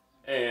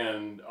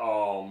 And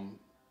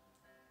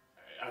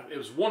it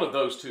was one of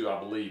those 2, I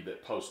believe,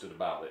 that posted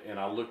about it. And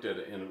I looked at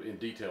it in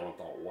detail and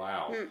thought,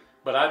 wow.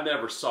 But I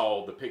never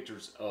saw the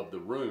pictures of the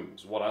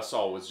rooms. What I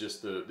saw was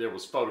just there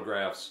was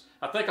photographs.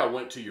 I think I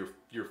went to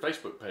your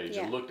Facebook page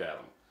and looked at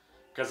them.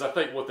 Because I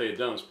think what they had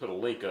done is put a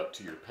link up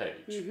to your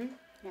page. Yeah.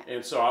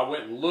 And so I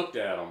went and looked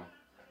at them.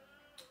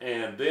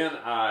 And then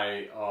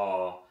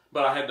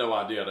but I had no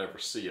idea I'd ever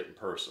see it in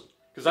person.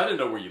 because I didn't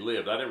know where you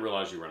lived. I didn't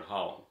realize you were in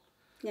Holland.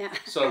 Yeah.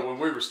 So when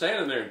we were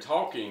standing there and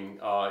talking,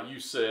 you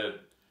said,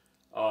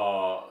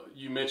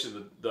 you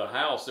mentioned the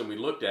house, and we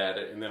looked at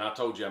it, and then I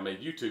told you I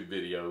made YouTube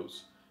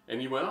videos,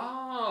 and you went,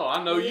 "Oh,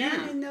 I know you."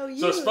 I know you.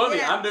 So it's funny,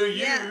 yeah. I knew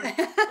you,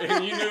 Yeah.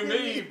 and you knew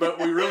me, but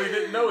we really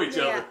didn't know each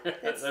Yeah, other.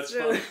 that's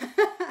true.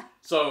 funny.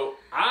 So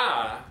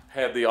I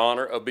had the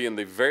honor of being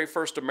the very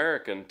first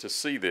American to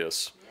see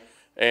this,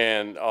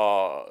 and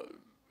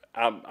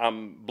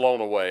I'm blown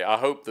away. I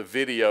hope the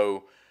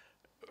video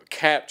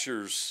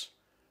captures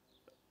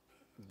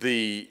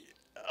the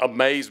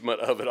amazement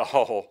of it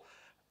all.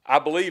 I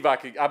believe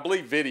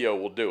video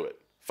will do it.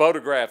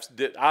 Photographs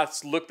did. I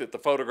looked at the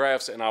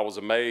photographs and I was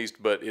amazed,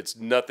 but it's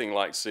nothing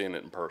like seeing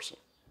it in person.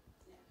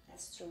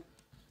 That's true.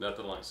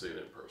 Nothing like seeing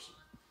it in person.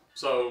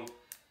 So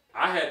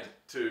I had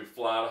to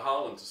fly to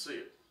Holland to see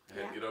it.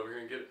 I had to get over here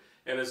and get it.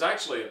 And it's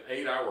actually an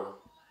 8-hour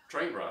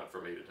train ride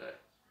for me today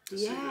to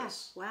see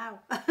this. Wow.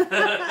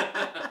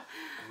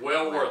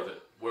 Well worth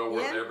it. Well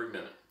worth every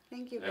minute.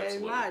 Thank you very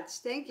Absolutely. much.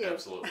 Thank you.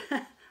 Absolutely.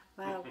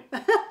 Wow.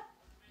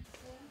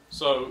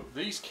 So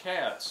these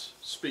cats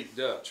speak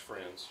Dutch,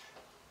 friends.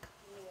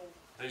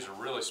 These are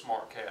really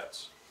smart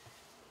cats.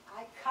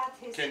 I cut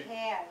his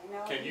hair, you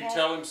know. Can you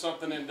tell him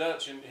something in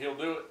Dutch and he'll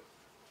do it?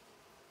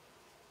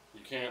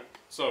 You can't.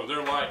 So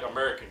they're like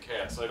American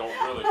cats. They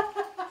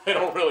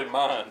don't really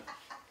mind.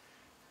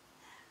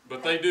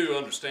 But they do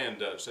understand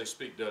Dutch. They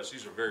speak Dutch.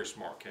 These are very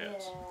smart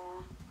cats. Yeah.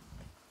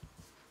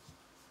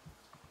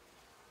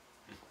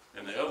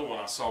 And the other one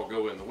I saw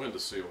go in the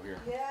windowsill here.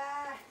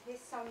 Yeah, he's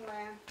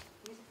somewhere.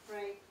 He's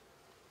afraid.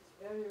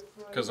 He's very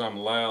afraid. Because I'm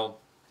loud.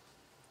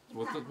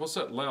 What's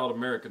that loud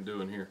American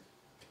doing here?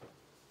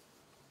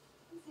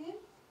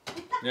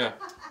 Yeah.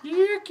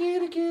 Yeah,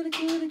 kitty, kitty,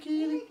 kitty,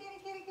 kitty.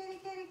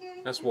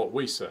 That's what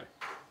we say.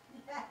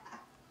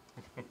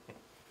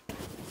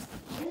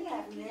 We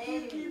have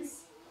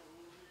names.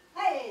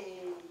 Hey!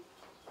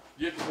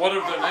 What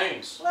are their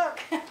names? Look!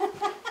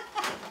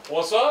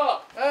 What's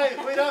up? Hey,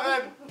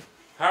 goeiedag.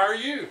 How are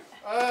you?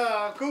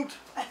 Goed.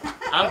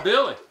 I'm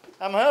Billy.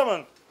 I'm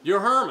Herman. You're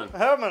Herman.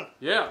 Herman.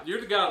 Yeah, you're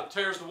the guy that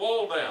tears the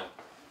wall down.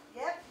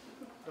 Yep.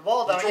 The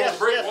wall down, You tore yes. the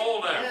brick yes.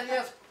 wall down.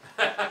 Yes,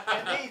 yes.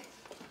 Indeed.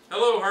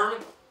 Hello,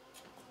 Herman.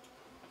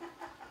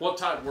 What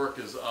type of work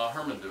is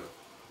Herman doing?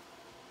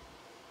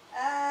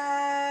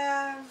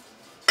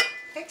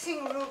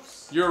 Fixing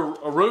roofs. You're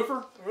a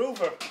roofer?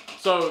 Roofer.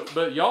 So,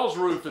 but y'all's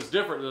roof is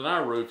different than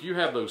our roof. You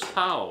have those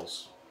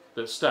tiles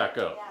that stack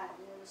up. Yeah,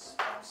 those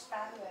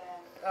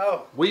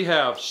Oh, We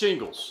have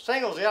shingles.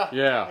 singles, yeah.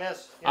 Yeah.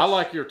 Yes. I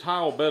like your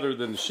tile better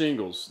than the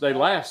shingles. They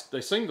last.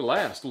 They seem to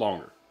last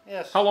longer.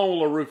 Yes. How long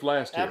will a roof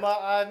last here?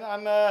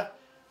 I'm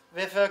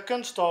with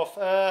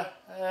kunststof,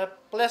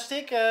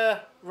 plastic,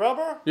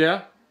 rubber.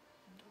 Yeah.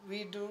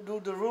 We do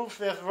the roofs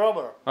with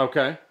rubber.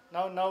 Okay.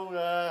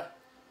 No,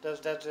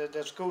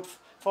 that's good.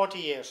 40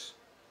 years.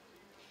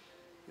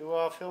 You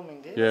are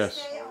filming this?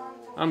 Yes.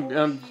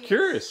 I'm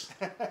curious.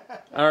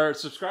 Our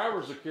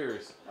subscribers are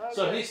curious.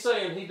 So he's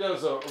saying he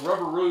does a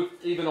rubber roof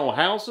even on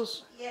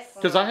houses? Yes.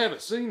 Because I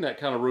haven't seen that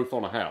kind of roof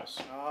on a house.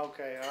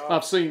 Okay.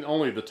 I've seen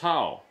only the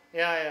tile.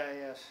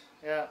 Yes.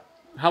 Yeah.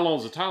 How long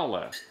does the tile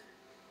last?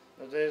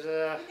 But there's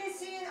You can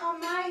see it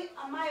on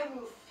my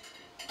roof.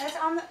 That's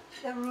on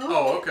the roof.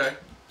 Oh, okay.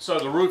 So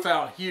the roof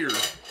out here.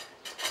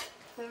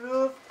 The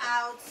roof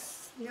out.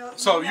 No,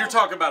 So no. you're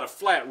talking about a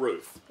flat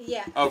roof.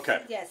 Yeah.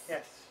 Okay. Yes.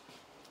 yes.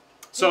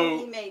 So,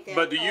 He made that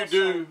but do you also.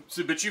 do?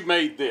 So, but you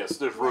made this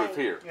roof Right.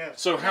 here.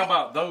 Yes. So how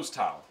about those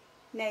tile?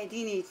 Nee,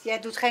 die niet. Jij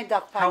doet geen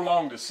dakpannen. How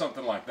long does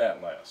something like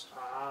that last?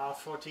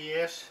 40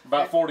 years.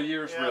 About 40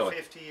 years, Yeah, really.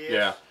 50 years.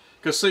 Yeah.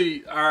 Because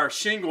see, our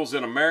shingles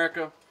in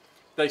America,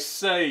 they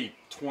say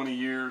 20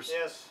 years.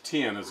 Yes.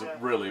 10 is Yeah.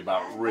 really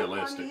about One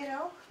realistic. here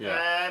ook.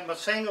 Yeah. But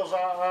singles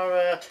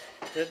are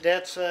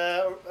that's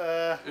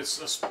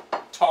It's a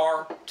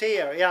tar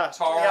tier, yeah.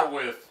 tar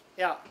with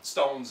Yeah.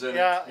 stones in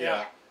Yeah, it.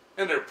 yeah.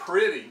 And they're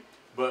pretty,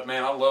 but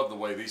man, I love the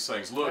way these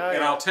things look. Oh, and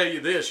yeah. I'll tell you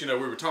this, you know,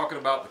 we were talking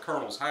about the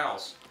Colonel's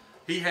house.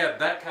 He had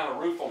that kind of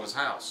roof on his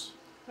house.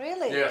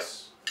 Really?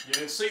 Yes. You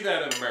didn't see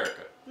that in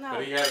America, No.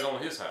 but he had it on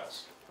his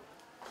house.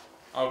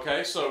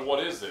 Okay, so what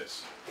is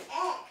this?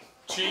 Egg.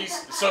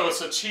 Cheese. So it's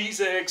a cheese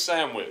egg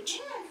sandwich.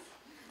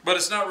 But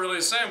it's not really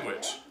a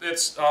sandwich.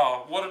 It's,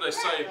 what do they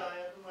say?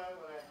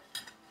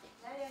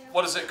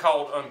 What is it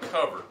called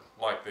uncovered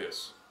like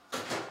this?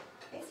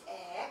 It's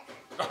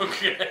egg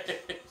Okay.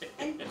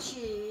 and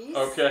cheese.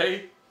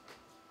 Okay.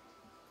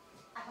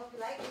 I hope you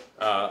like it.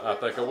 I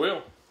think I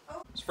will.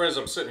 So friends,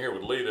 I'm sitting here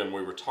with Lita and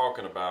we were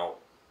talking about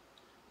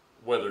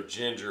whether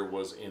Ginger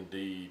was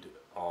indeed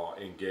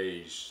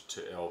engaged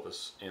to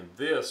Elvis. And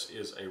this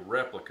is a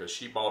replica.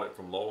 She bought it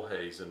from Lowell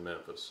Hayes in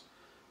Memphis.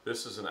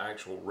 This is an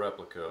actual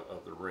replica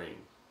of the ring.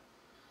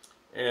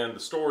 And the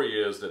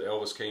story is that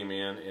Elvis came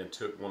in and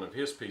took one of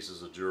his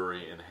pieces of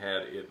jewelry and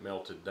had it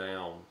melted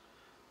down.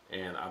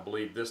 And I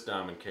believe this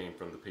diamond came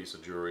from the piece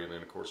of jewelry, and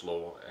then of course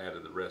Lowell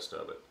added the rest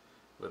of it.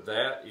 But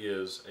that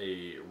is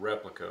a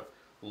replica.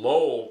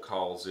 Lowell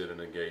calls it an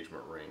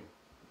engagement ring.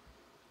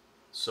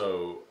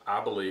 So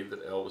I believe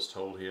that Elvis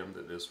told him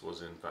that this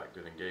was in fact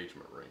an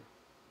engagement ring.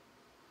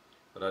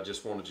 But I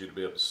just wanted you to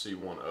be able to see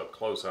one up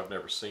close. I've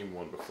never seen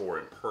one before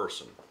in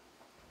person.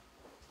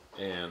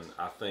 And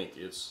I think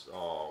it's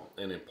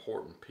an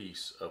important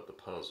piece of the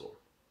puzzle.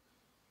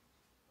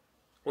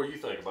 What do you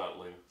think about it,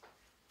 Lena?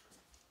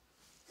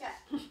 Yeah.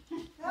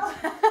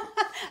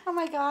 Oh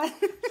my God.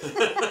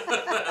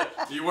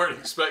 You weren't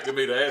expecting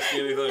me to ask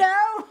you anything?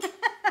 No.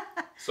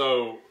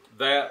 So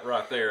that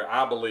right there,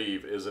 I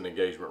believe, is an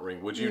engagement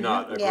ring. Would you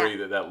not agree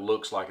that that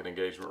looks like an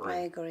engagement ring?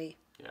 I agree.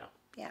 Yeah.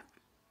 Yeah.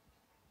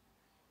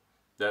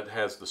 That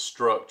has the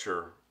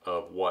structure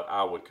of what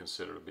I would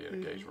consider to be an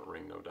engagement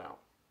ring, no doubt.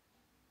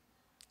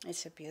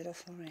 It's a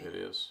beautiful ring. It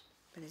is.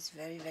 But it's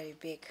very, very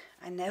big.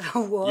 I never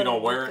wore it. You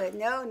don't wear it?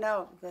 No,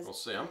 no. Because, Well,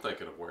 see, I'm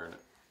thinking of wearing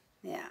it.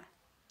 yeah.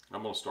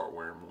 I'm going to start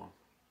wearing one.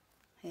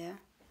 Yeah.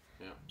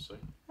 Yeah, see?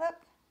 Look.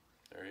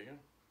 There you go.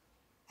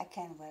 I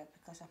can't wear it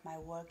because of my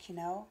work, you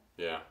know.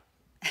 Yeah.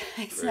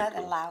 It's Very not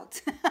cool. allowed.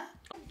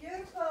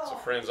 Beautiful. So,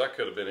 friends, I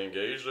could have been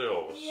engaged to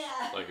Elvis. Yeah.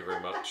 Thank you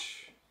very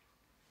much.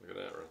 Look at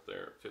that right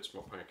there. It fits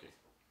my pinky.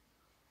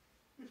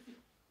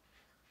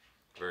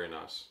 Very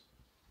nice.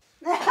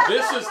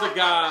 This is the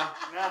guy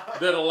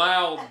that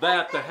allowed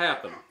that to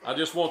happen. I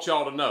just want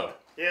y'all to know.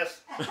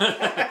 Yes.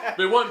 If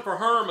it wasn't for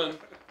Herman,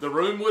 the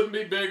room wouldn't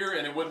be bigger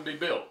and it wouldn't be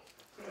built.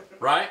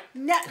 Right?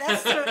 No,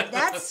 that's true.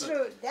 That's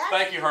true. That's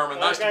Thank you, Herman.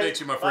 Nice to Okay. meet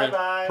you, my friend.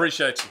 Bye-bye.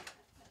 Appreciate you.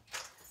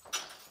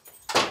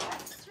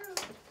 That's true.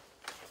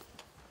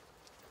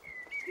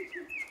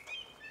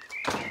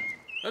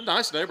 A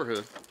nice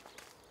neighborhood.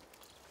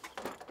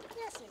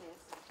 Yes, it is.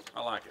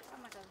 I like it.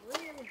 Oh my God,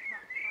 really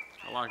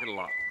hot. I like it a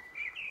lot.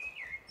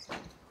 I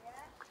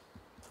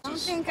don't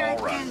Just think I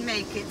all right. can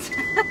make it.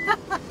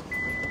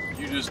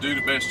 You just do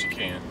the best you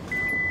can.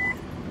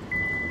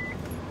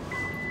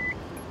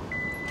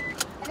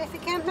 And if you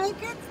can't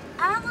make it,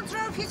 I will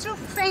drive you to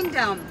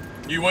Veendam.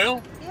 You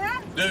will?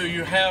 Yeah? Do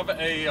you have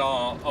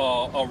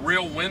a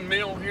real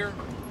windmill here?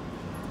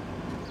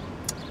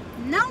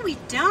 No, we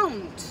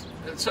don't.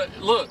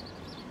 Look,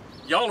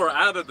 y'all are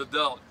out of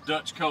the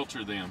Dutch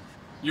culture then.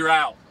 You're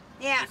out.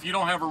 Yeah. If you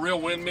don't have a real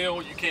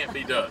windmill, you can't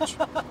be Dutch.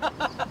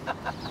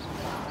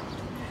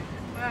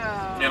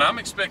 And I'm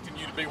expecting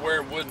you to be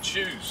wearing wooden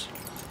shoes.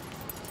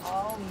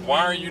 Oh,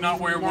 Why are you not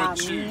wearing wooden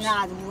shoes?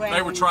 Not wearing.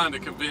 They were trying to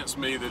convince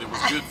me that it was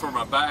good for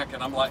my back,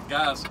 and I'm like,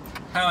 guys,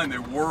 how in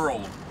the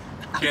world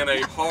can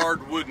a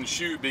hard wooden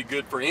shoe be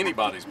good for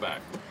anybody's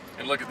back?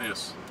 And look at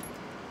this.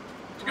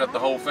 It's got the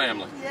whole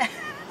family. Yeah.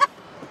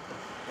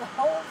 The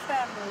whole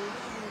family.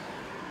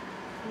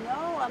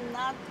 No, I'm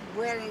not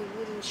wearing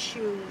wooden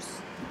shoes.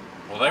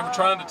 Well, they were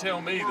trying to tell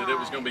me that it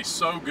was going to be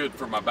so good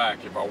for my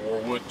back if I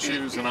wore wooden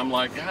shoes, and I'm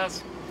like,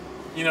 guys,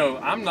 you know,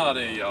 I'm not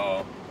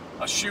a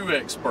shoe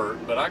expert,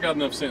 but I got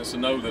enough sense to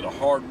know that a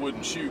hard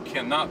wooden shoe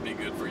cannot be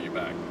good for your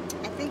back.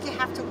 I think you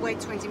have to wait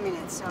 20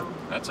 minutes, so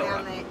That's all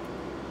right. late.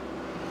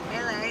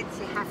 We're late.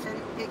 You have to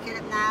pick it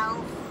up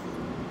now.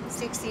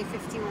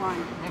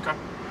 16:51. Okay.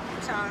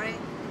 Sorry. I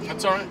didn't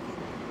That's all right. make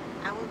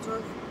it. I will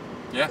drive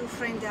Yeah. to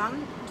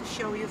Veendam to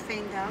show you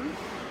Veendam.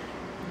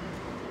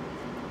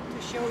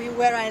 To show you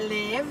where I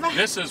live.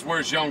 This is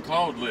where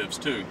Jean-Claude lives,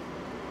 too.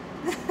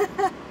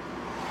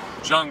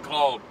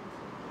 Jean-Claude.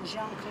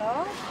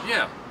 Jean-Claude.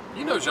 Yeah.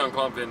 You know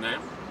Jean-Claude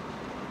Veendam.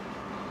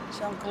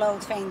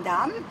 Jean-Claude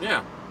Veendam?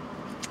 Yeah.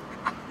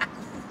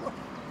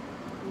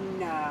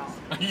 No.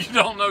 You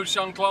don't know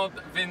Jean-Claude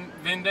Veendam?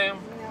 No.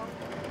 Well,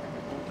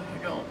 there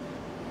you go.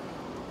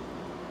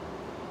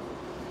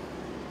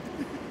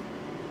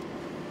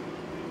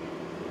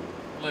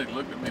 Lady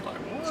looked at me like,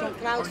 what?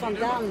 Jean-Claude What are Van you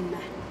doing?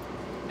 Damme.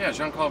 Yeah,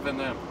 Jean-Claude Van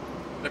Damme.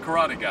 The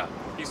karate guy.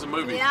 He's a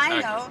movie Yeah, I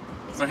actor. know.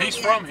 But a he's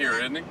movie from actor. here,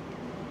 isn't he?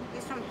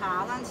 He's from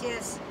Holland,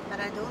 yes, but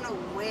I don't know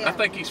where. I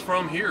think he's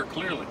from here,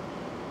 clearly.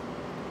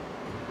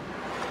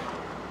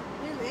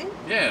 Really?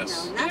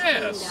 Yes. No, not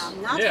yes.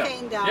 Veendam. Not yeah.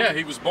 Veendam. Yeah,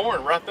 he was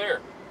born right there.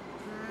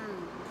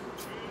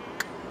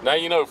 Now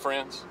you know,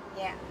 friends.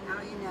 Yeah, now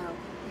you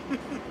know.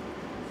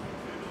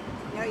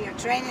 No, your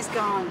train is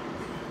gone.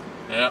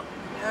 Yeah.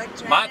 Your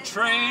train My is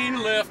train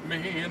gone. left me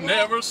and Yeah.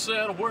 never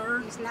said a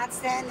word. He's not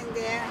standing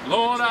there.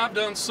 Lord, I've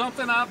done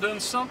something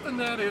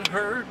that it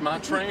hurt. My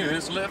train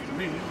has left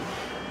me.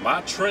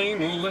 My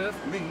train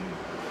left me.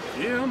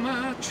 Yeah,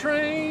 my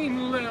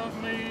train left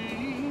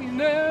me.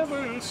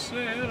 Never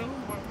said a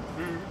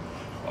word.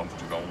 I'm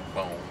gone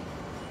home.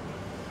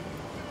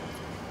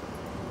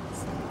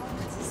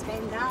 This is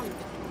Veendam.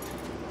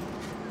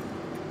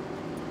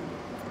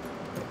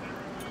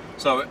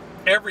 So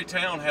every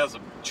town has a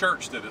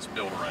church that is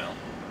built around.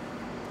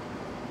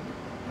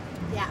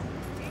 Yeah.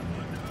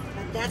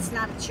 But that's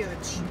not a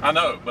church. I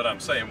know, but I'm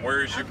saying,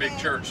 where is your big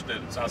Okay. church?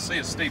 I see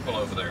a steeple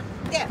over there.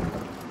 Yeah.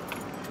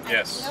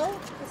 Yes. No,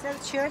 is that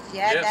a church?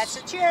 Yeah, Yes. that's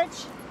a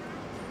church.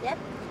 Yep.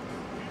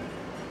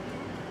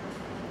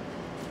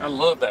 I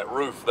love that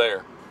roof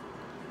there.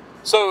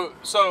 So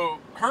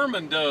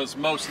Herman does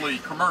mostly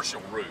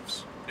commercial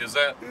roofs. Is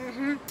that?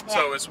 Mm-hmm. Yeah.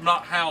 So it's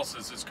not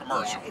houses, it's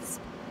commercial. Yeah, it's,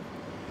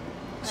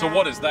 So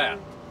what is that?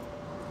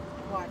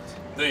 What?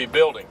 The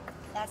building.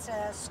 That's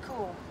a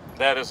school.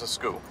 That is a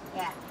school.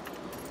 Yeah.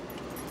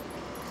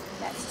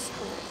 That's a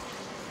school.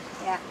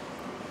 Yeah.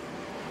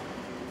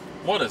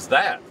 What is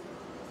that?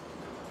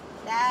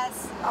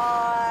 That's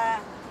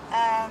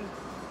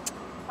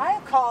what do you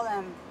call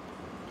them?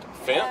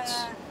 Fence?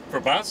 For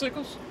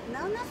bicycles?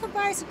 No, not for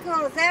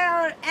bicycles. There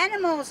are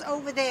animals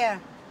over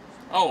there.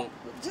 Oh,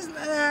 Just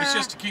it's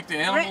just to keep the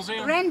animals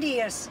in?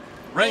 Reindeers.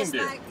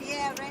 Reindeer? It's like,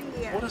 yeah,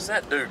 reindeer. What is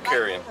that dude Like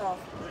carrying?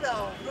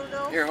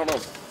 Rudolph. Here, hold on.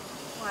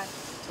 What?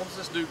 What has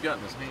this dude got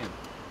in his hand?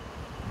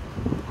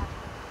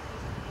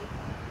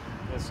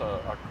 It's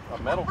a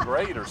metal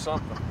grate or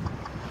something.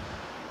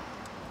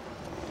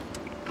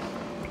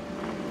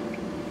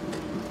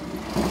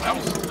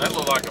 That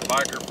looked like a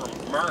biker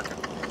from America.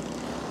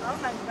 Oh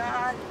my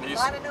God! He's-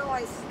 A lot of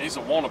noise. He's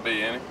a wannabe,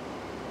 ain't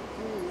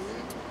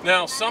he?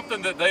 Now,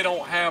 something that they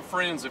don't have,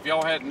 friends, if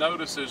y'all hadn't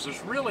noticed, is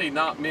there's really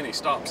not many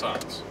stop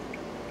signs.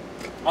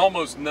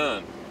 Almost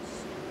none.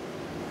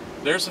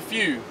 There's a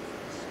few,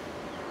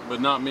 but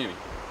not many.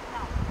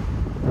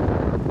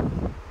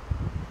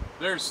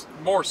 There's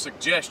more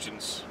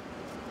suggestions.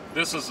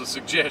 This is a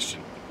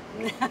suggestion.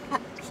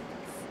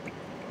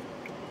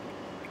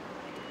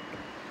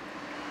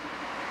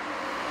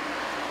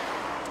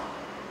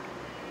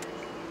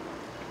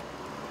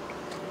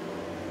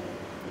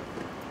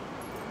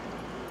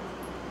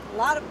 A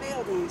lot of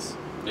buildings.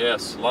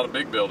 Yes, a lot of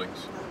big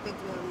buildings. A lot of big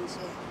buildings,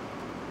 yeah.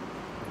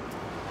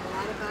 A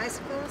lot of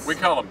bicycles. We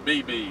call them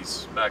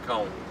BBs back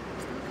home.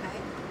 Okay.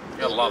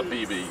 We got a lot of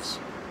BBs.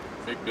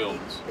 Big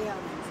buildings. Big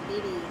buildings,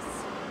 BBs.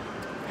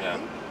 Yeah,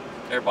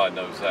 everybody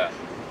knows that.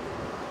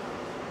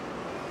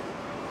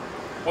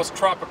 What's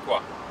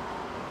Tropiqua?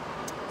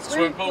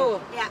 Swim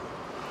pool? Yeah.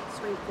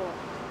 Swimming pool.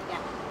 Yeah.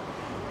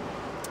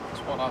 That's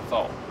what I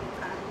thought.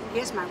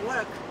 Here's my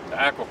work.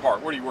 The Aqua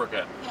Park. Where do you work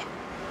at? Yeah.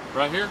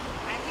 Right here?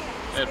 Right here.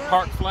 This At building.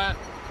 Park Flat?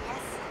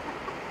 Yes.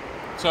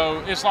 So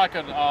it's like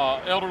an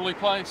elderly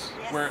place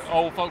Yes. where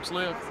old folks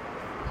live?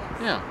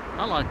 Yes. Yeah,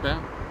 I like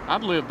that.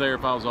 I'd live there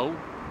if I was old.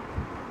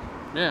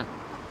 Yeah.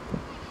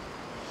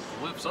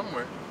 Live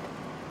somewhere.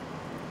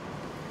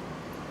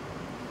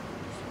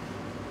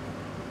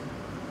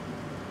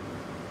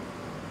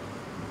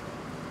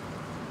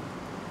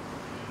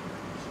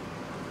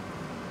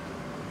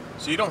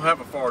 So you don't have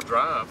a far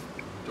drive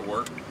to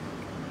work?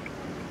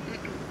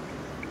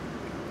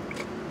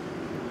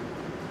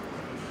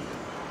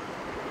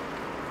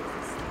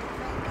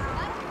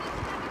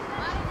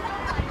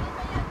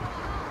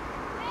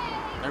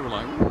 They were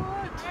like,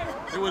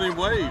 what? They wouldn't even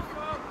wave.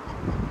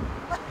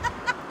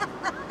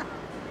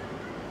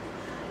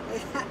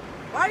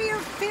 What are you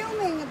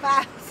filming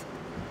about?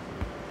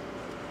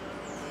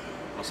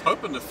 I was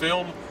hoping to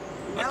film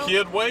a Nope.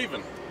 kid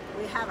waving.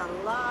 We have a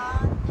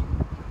lot.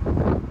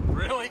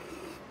 Really?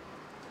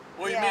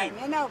 What do you Yeah, mean?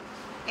 you know,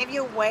 if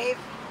you wave,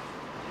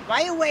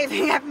 why are you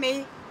waving at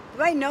me?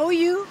 Do I know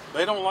you?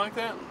 They don't like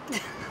that?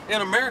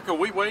 In America,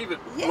 we wave it.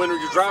 Yeah, When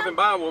you're driving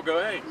by, we'll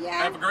go, hey, Yeah.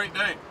 have a great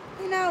day.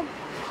 You know,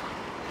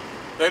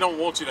 They don't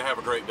want you to have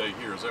a great day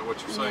here. Is that what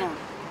you're saying? no.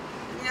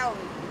 You know,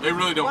 They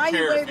really don't why are you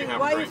care if you waving? have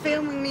Why a are you great day.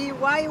 filming me?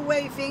 Why are you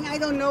waving? I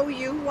don't know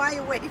you. Why are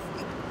you waving?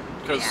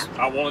 Because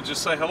Yeah. I want to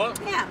just say hello.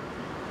 Yeah.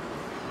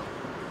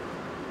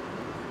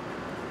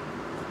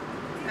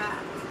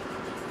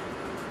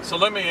 So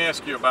let me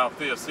ask you about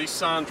this. These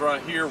signs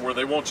right here where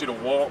they want you to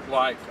walk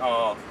like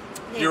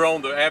you're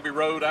on the Abbey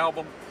Road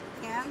album.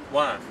 Yeah.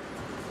 Why?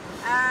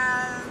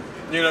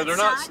 You know, they're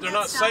that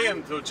not sign-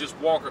 saying to just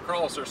walk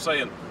across. They're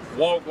saying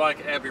walk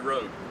like Abbey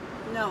Road.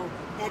 No,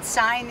 that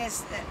sign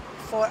is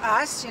for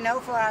us, you know,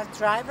 for our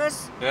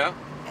drivers. Yeah?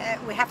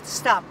 We have to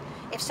stop.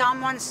 If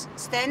someone's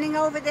standing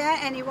over there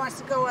and he wants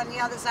to go on the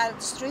other side of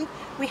the street,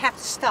 we have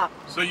to stop.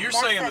 So you're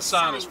That's saying the that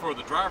sign is for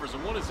the drivers,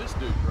 and what is this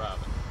dude driving?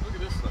 Look at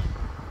this thing.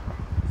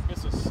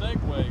 It's a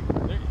Segway.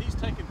 He's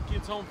taking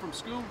kids home from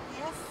school?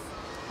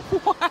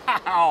 Yes.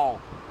 Wow!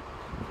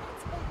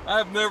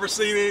 I've never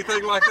seen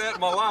anything like that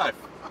in my life.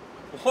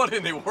 What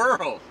in the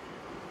world?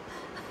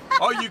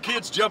 All you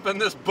kids jump in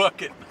this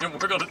bucket and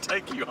we're going to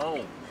take you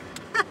home.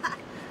 I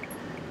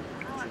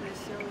want to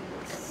show you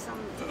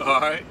something. All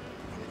right?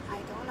 I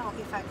don't know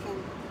if I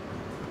can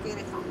get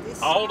it on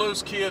this All side.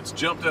 those kids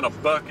jumped in a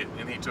bucket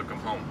and he took them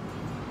home.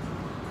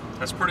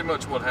 That's pretty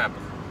much what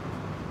happened.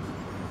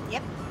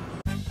 Yep.